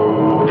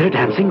 They're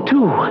dancing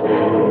too.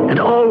 And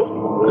all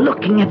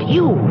looking at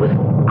you with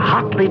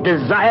hotly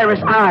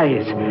desirous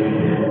eyes.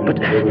 But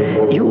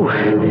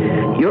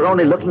you're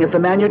only looking at the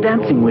man you're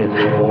dancing with.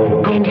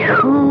 And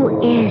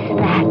who is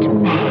that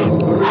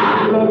man?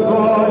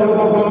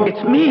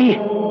 It's me.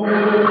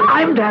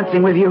 I'm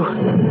dancing with you.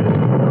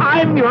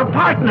 I'm your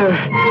partner.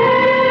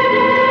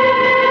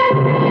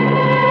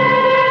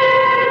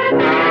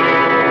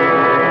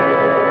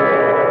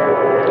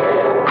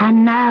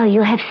 And now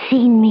you have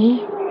seen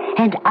me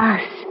and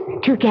us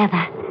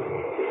together.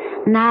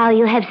 Now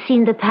you have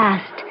seen the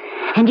past,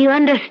 and you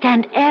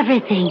understand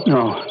everything.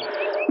 No,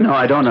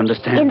 I don't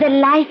understand. In the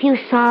life you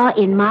saw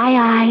in my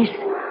eyes,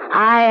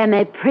 I am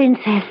a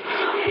princess.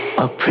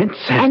 A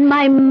princess? And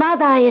my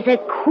mother is a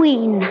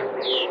queen.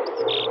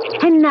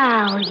 And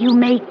now you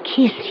may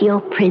kiss your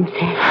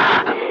princess.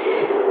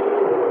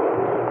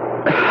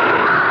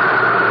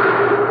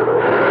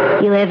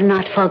 You have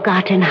not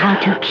forgotten how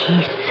to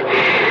kiss.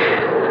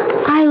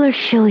 I will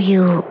show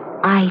you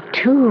I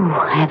too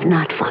have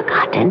not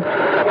forgotten.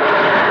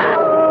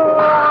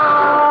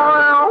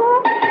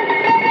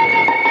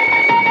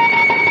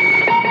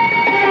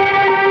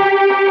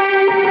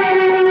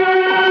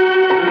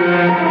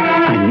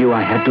 I knew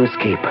I had to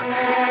escape.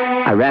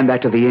 I ran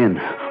back to the inn,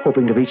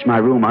 hoping to reach my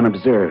room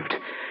unobserved.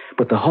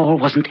 But the hall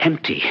wasn't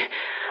empty.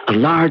 A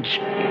large,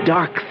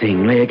 dark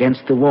thing lay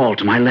against the wall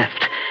to my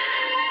left.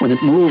 When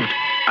it moved,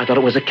 I thought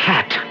it was a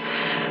cat.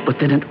 But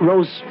then it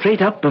rose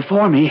straight up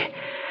before me,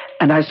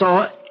 and I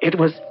saw it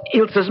was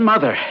Ilsa's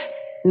mother.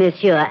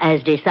 Monsieur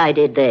has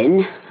decided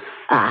then.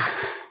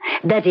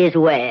 That is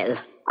well.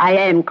 I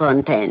am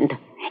content.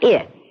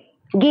 Here,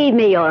 give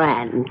me your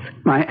hands.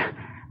 My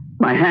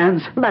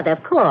hands? But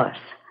of course,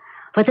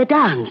 for the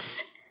dance.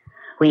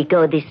 We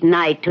go this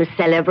night to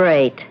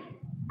celebrate.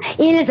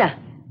 Ilsa,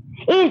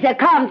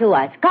 come to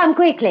us. Come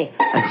quickly.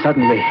 And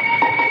suddenly,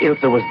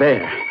 Ilsa was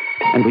there,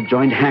 and we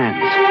joined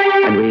hands,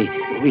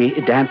 and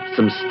we danced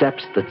some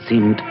steps that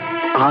seemed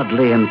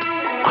oddly and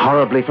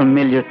horribly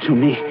familiar to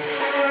me.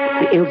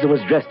 Ilsa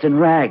was dressed in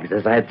rags,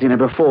 as I had seen her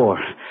before.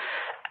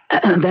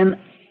 And then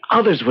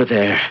others were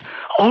there,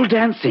 all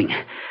dancing.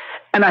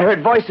 And I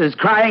heard voices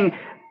crying,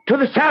 "To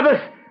the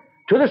Sabbath!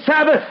 To the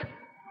Sabbath!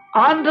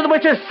 On to the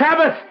witches'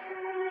 Sabbath!"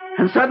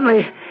 And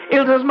suddenly,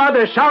 Ilsa's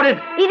mother shouted,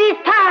 It is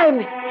time!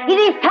 It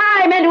is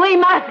time, and we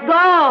must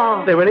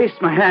go! They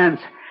released my hands,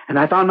 and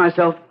I found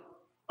myself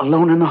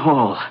alone in the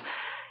hall.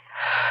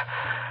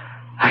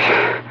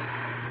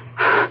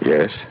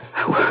 Yes?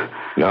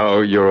 Now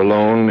you're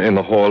alone in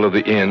the hall of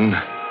the inn.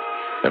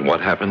 And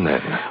what happened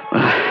then?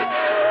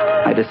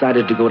 I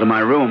decided to go to my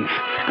room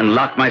and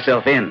lock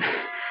myself in.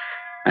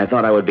 I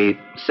thought I would be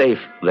safe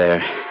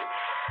there.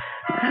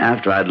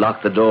 After I'd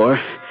locked the door,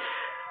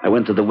 I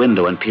went to the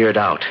window and peered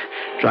out,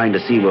 trying to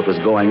see what was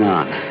going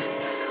on.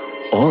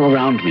 All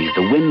around me,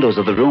 the windows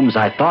of the rooms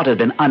I thought had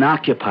been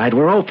unoccupied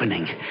were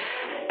opening,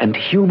 and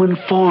human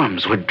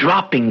forms were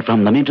dropping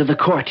from them into the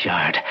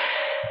courtyard.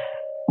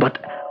 But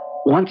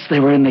once they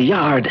were in the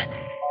yard,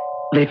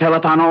 they fell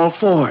upon all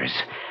fours,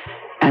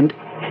 and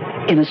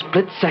in a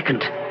split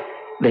second,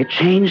 they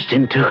changed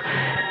into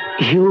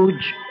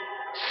huge,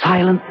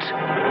 silent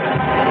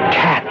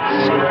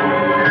cats.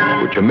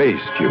 Which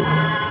amazed you.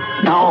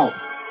 No,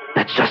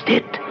 that's just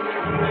it.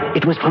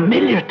 It was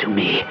familiar to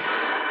me.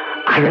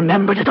 I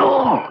remembered it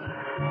all.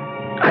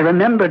 I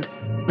remembered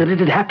that it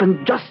had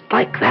happened just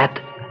like that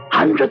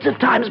hundreds of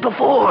times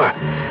before,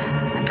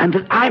 and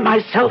that I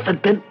myself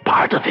had been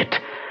part of it.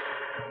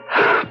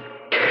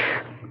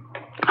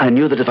 I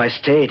knew that if I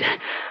stayed,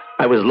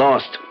 I was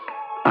lost.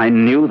 I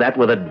knew that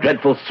with a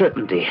dreadful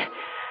certainty.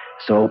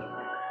 So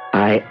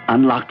I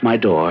unlocked my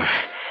door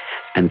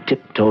and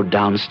tiptoed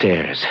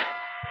downstairs.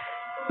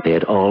 They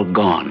had all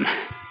gone.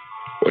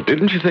 Well,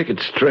 didn't you think it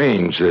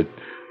strange that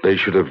they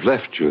should have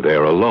left you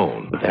there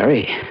alone?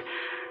 Very.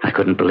 I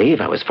couldn't believe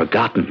I was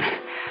forgotten.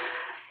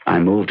 I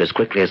moved as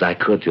quickly as I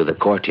could through the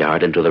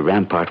courtyard and to the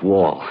rampart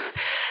wall.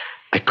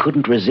 I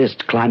couldn't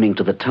resist climbing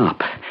to the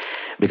top,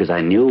 because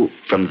I knew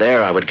from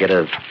there I would get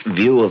a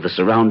view of the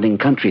surrounding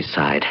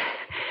countryside.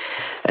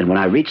 And when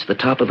I reached the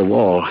top of the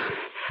wall,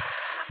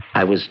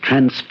 I was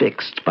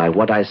transfixed by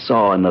what I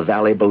saw in the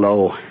valley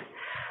below.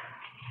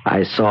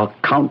 I saw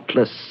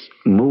countless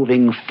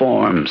moving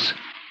forms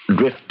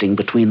drifting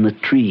between the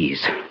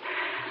trees,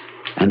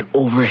 and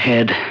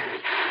overhead,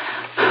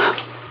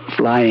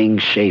 flying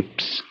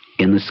shapes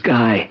in the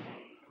sky.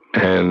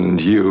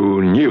 And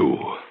you knew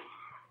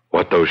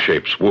what those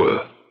shapes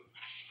were?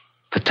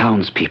 The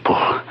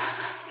townspeople,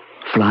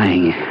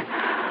 flying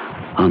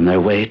on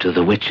their way to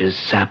the witches'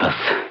 Sabbath.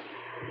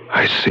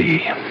 I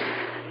see.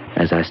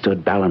 As I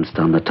stood balanced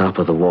on the top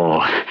of the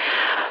wall,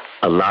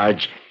 a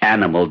large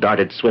animal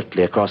darted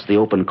swiftly across the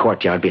open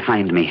courtyard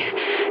behind me,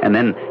 and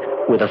then,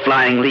 with a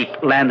flying leap,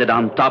 landed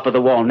on top of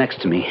the wall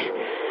next to me.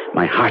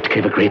 My heart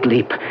gave a great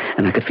leap,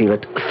 and I could feel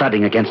it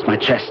thudding against my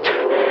chest.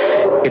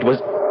 It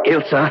was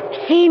Ilsa.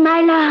 See,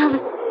 my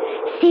love.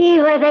 See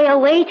where they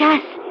await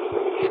us.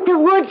 The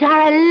woods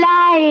are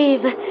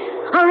alive.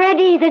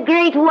 Already the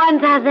great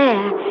ones are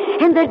there,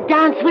 and the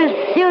dance will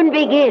soon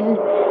begin.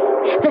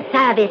 The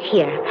salve is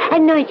here.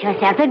 Anoint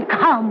yourself and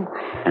come.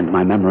 And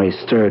my memory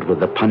stirred with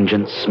the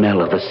pungent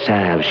smell of the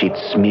salve she'd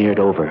smeared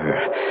over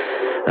her.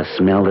 A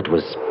smell that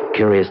was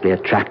curiously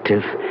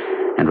attractive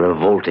and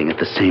revolting at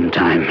the same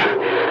time.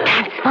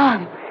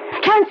 Transform.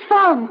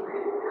 Transform.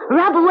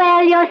 Rub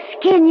well your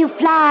skin, you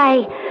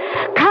fly.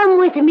 Come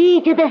with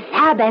me to the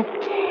Sabbath.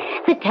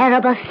 The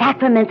terrible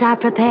sacraments are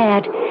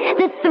prepared.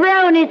 The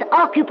throne is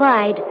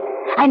occupied.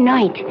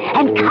 Anoint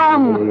and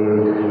come.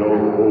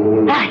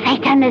 Oh,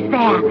 Satan is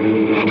there.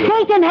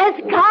 Satan has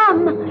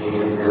come.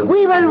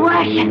 We will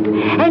worship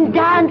and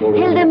dance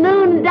till the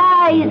moon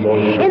dies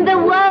and the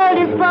world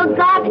is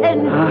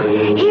forgotten.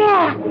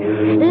 Here,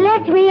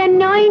 let me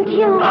anoint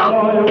you.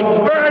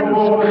 It burns.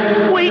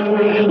 Sweet.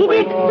 It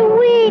is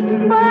sweet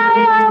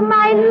fire,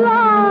 my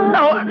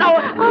Lord. No.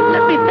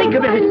 Let me think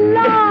of it.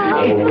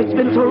 It's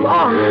been so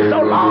long.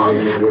 Oh,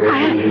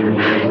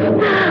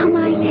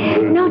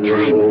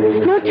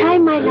 no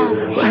time, my love.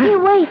 Here,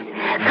 wait.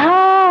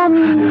 Come.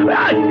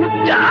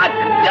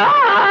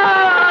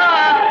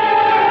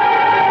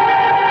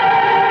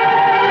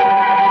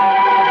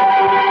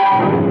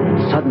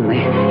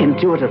 Suddenly,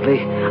 intuitively,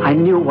 I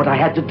knew what I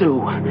had to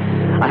do.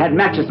 I had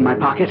matches in my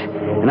pocket,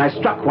 and I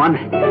struck one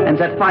and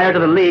set fire to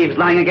the leaves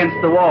lying against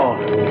the wall.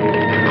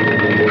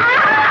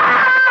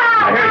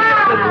 I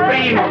heard the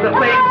scream as the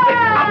flames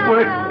licked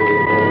upward.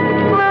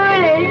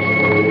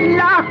 Foolish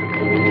luck.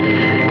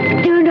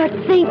 Do not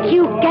think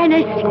you can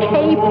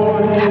escape.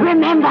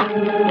 Remember,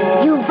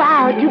 you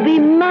vowed to be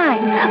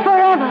mine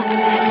forever,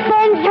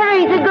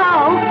 centuries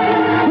ago.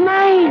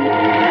 Mine.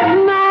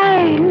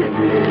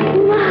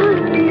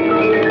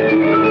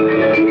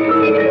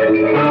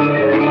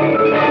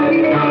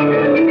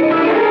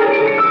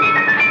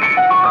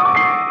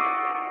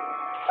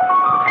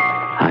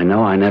 I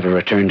know I never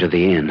returned to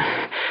the inn,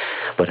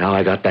 but how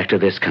I got back to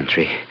this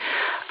country,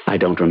 I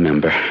don't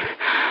remember.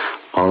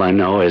 All I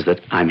know is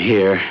that I'm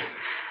here,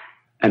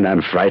 and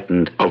I'm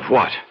frightened. Of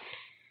what?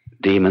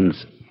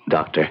 Demons,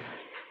 Doctor.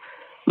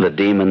 The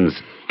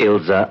demons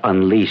Ilsa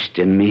unleashed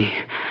in me.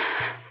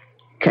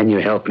 Can you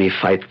help me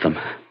fight them?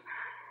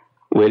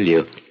 Will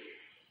you?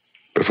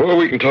 Before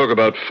we can talk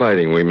about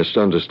fighting, we must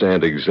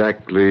understand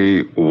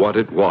exactly what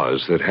it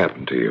was that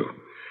happened to you.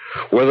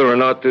 Whether or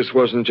not this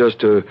wasn't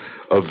just a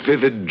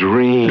vivid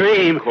dream.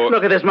 Dream?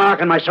 Look at this mark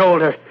on my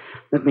shoulder.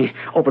 Let me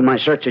open my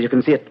shirt so you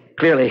can see it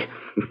clearly.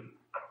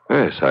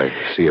 Yes, I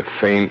see a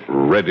faint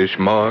reddish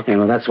mark. Yeah,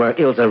 well, that's where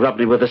Ilsa rubbed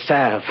me with the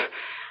salve.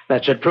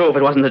 That should prove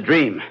it wasn't a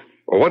dream.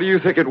 Well, what do you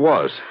think it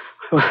was?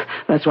 Well,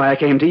 that's why I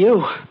came to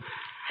you.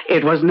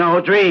 It was no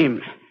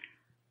dream.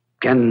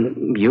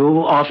 Can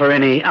you offer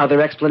any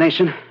other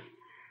explanation?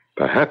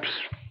 Perhaps.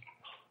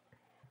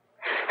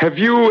 Have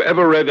you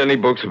ever read any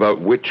books about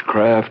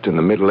witchcraft in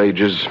the Middle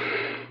Ages?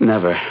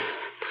 Never.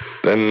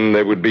 Then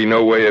there would be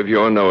no way of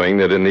your knowing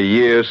that in the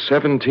year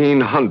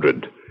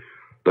 1700,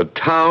 the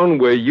town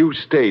where you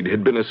stayed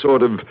had been a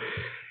sort of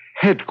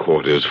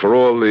headquarters for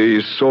all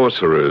the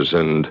sorcerers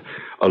and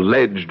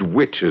alleged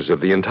witches of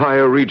the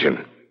entire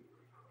region.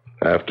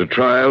 After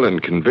trial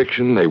and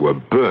conviction, they were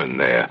burned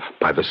there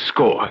by the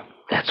score.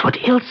 That's what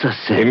Ilsa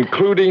said.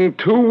 Including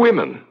 2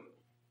 women,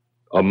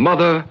 a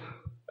mother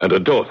and a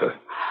daughter.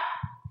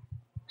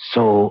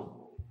 So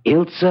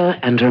Ilsa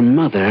and her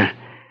mother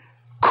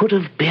could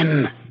have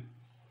been...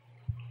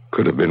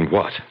 Could have been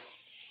what?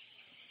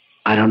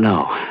 I don't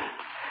know.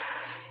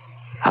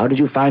 How did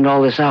you find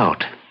all this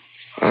out?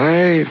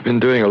 I've been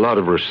doing a lot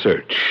of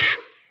research.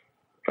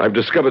 I've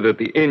discovered that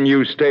the inn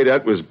you stayed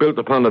at was built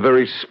upon the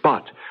very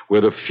spot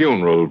where the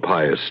funeral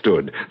pyre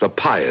stood. The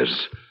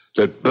pyres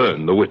that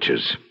burned the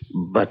witches.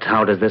 But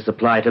how does this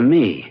apply to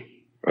me?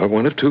 Well,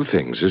 one of 2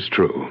 things is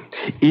true.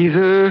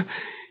 Either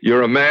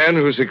you're a man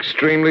who's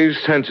extremely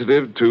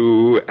sensitive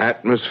to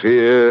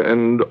atmosphere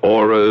and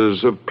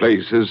auras of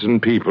places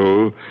and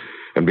people,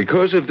 and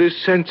because of this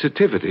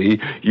sensitivity,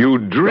 you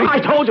dream... I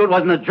told you it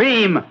wasn't a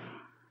dream!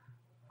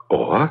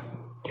 Or,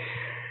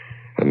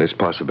 and this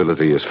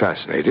possibility is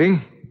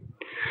fascinating,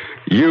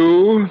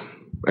 you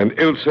and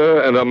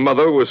Ilsa and her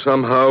mother were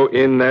somehow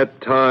in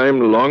that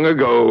time long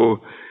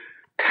ago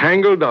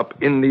tangled up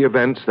in the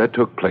events that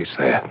took place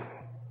there.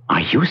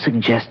 Are you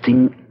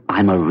suggesting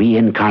I'm a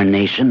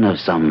reincarnation of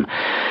some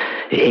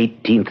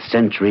 18th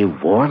century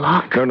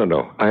warlock?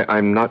 No.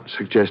 I'm not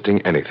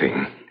suggesting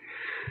anything.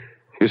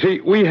 You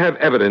see, we have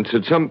evidence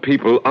that some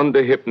people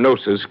under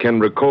hypnosis can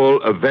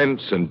recall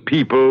events and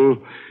people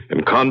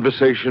and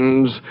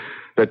conversations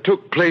that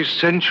took place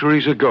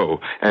centuries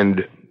ago,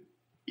 and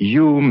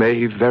you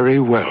may very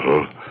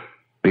well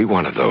be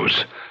one of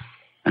those.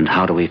 And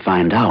how do we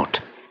find out?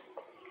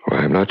 Well,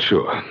 I'm not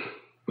sure.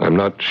 I'm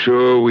not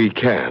sure we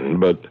can,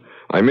 but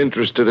I'm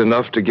interested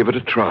enough to give it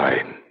a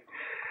try.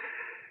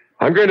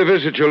 I'm going to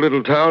visit your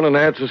little town and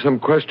answer some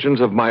questions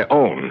of my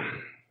own.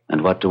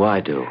 And what do I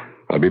do?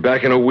 I'll be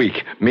back in a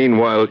week.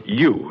 Meanwhile,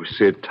 you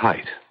sit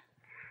tight.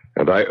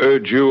 And I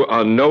urge you,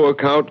 on no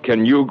account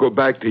can you go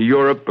back to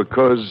Europe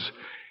because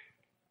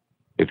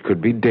it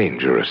could be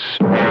dangerous.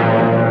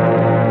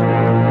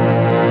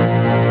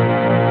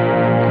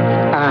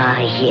 Ah,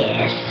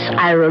 yes.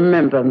 I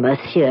remember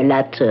Monsieur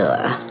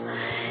Latour.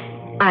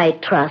 I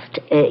trust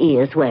he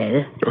is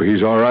well. Oh,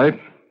 he's all right?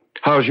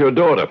 How's your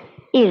daughter?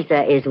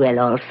 Ilsa is well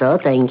also,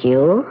 thank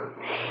you.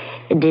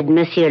 Did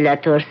Monsieur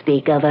Latour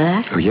speak of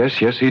her? Oh, yes,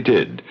 he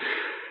did.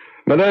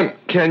 Madame,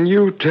 can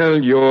you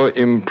tell your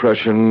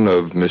impression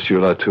of Monsieur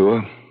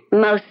Latour?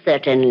 Most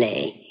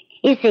certainly.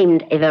 He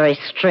seemed a very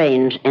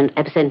strange and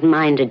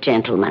absent-minded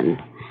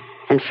gentleman.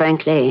 And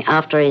frankly,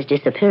 after his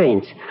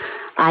disappearance,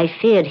 I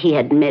feared he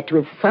had met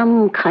with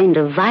some kind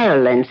of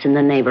violence in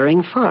the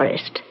neighboring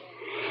forest.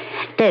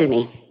 Tell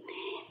me,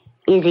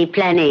 is he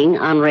planning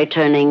on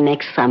returning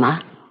next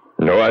summer?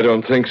 No, I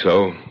don't think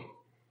so.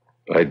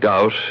 I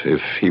doubt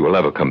if he will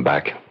ever come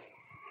back.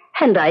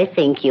 And I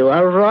think you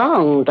are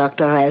wrong,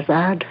 Dr.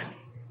 Hazard.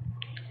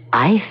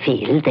 I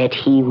feel that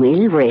he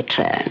will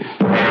return.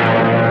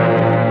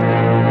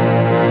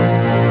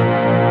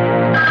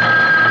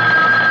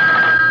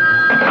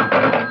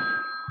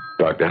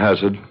 Dr.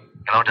 Hazard?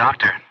 Hello,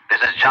 Doctor.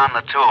 This is John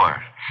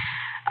Latour.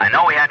 I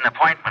know we had an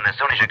appointment as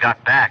soon as you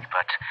got back,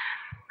 but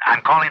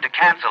I'm calling to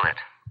cancel it.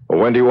 Well,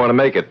 when do you want to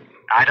make it?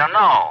 I don't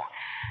know.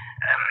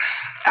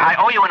 I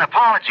owe you an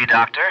apology,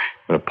 Doctor.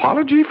 An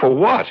apology for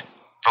what?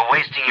 For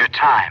wasting your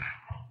time.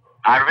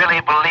 I really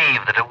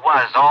believe that it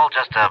was all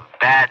just a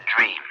bad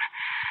dream.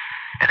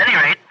 At any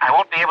rate, I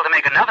won't be able to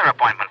make another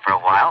appointment for a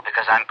while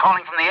because I'm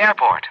calling from the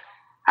airport.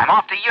 I'm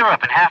off to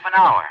Europe in half an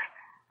hour.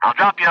 I'll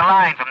drop you a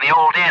line from the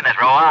old inn at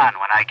Rouen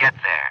when I get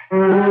there.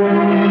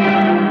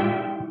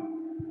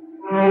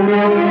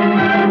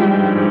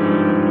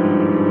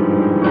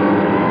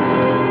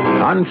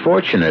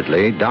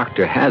 Unfortunately,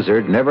 Dr.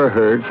 Hazard never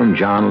heard from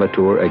John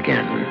Latour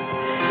again.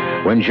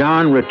 When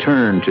John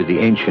returned to the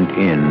ancient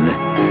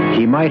inn,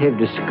 he might have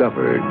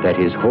discovered that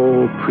his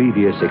whole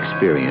previous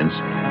experience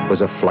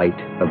was a flight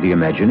of the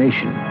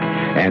imagination,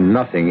 and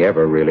nothing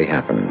ever really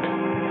happened.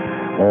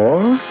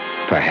 Or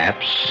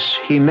perhaps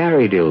he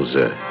married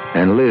Ilsa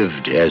and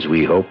lived, as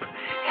we hope,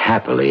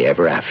 happily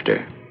ever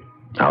after.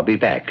 I'll be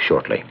back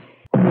shortly.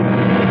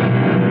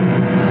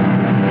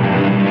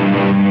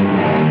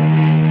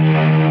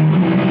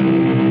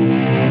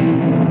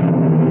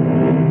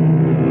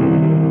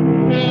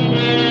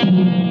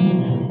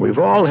 We've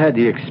all had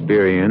the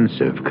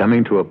experience of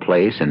coming to a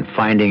place and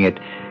finding it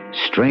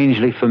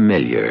strangely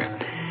familiar.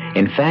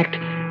 In fact,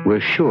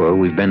 we're sure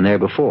we've been there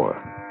before.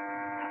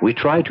 We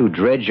try to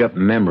dredge up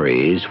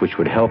memories which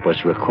would help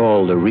us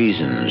recall the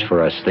reasons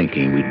for us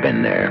thinking we'd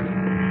been there.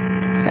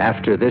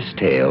 After this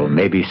tale,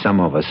 maybe some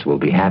of us will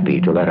be happy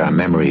to let our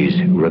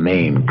memories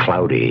remain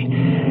cloudy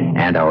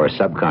and our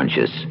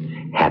subconscious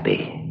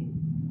happy.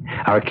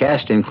 Our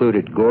cast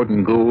included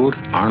Gordon Gould,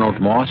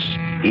 Arnold Moss,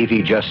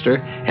 Evie Juster,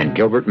 and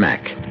Gilbert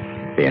Mack.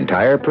 The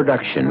entire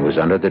production was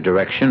under the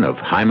direction of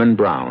Hyman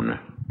Brown.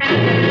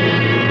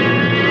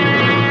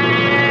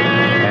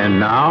 And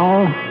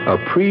now, a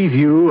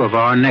preview of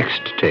our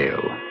next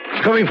tale.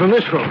 It's coming from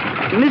this room.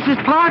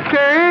 Mrs.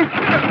 Parker!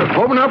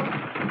 Open up.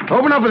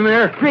 Open up in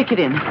there. Break it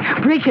in.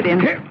 Break it in.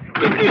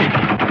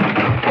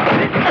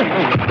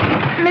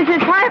 Mrs.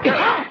 Parker!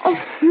 Oh,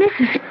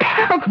 Mrs.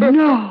 Parker!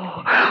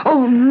 No.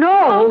 Oh,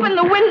 no. Open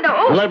the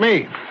window. Let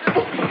me.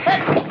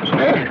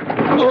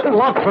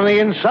 Locked from the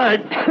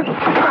inside.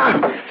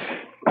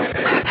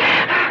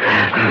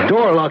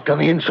 Door locked on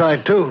the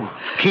inside, too.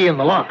 Key in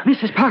the lock.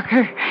 Mrs.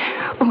 Parker.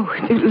 Oh,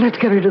 let's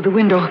get her to the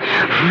window.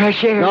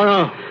 Fresh air.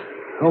 No.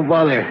 Don't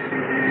bother.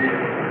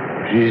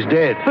 She's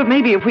dead. But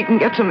maybe if we can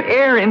get some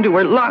air into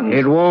her lungs.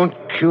 It won't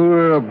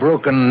cure a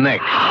broken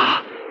neck.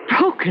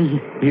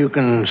 Broken? You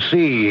can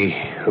see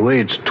the way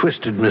it's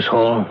twisted, Miss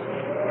Hall.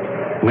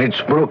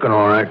 It's broken,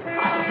 all right.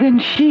 Then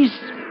she's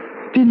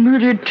been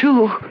murdered,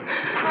 too.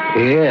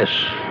 Yes,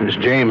 Miss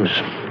James.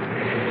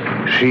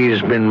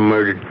 She's been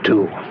murdered,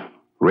 too.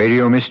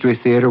 Radio Mystery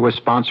Theater was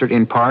sponsored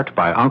in part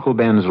by Uncle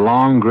Ben's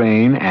Long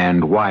Grain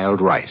and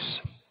Wild Rice.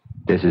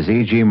 This is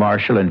E.G.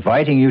 Marshall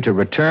inviting you to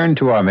return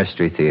to our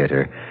Mystery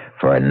Theater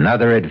for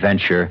another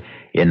adventure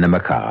in the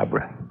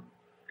macabre.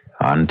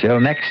 Until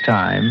next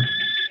time,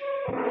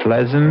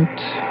 pleasant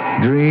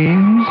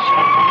dreams.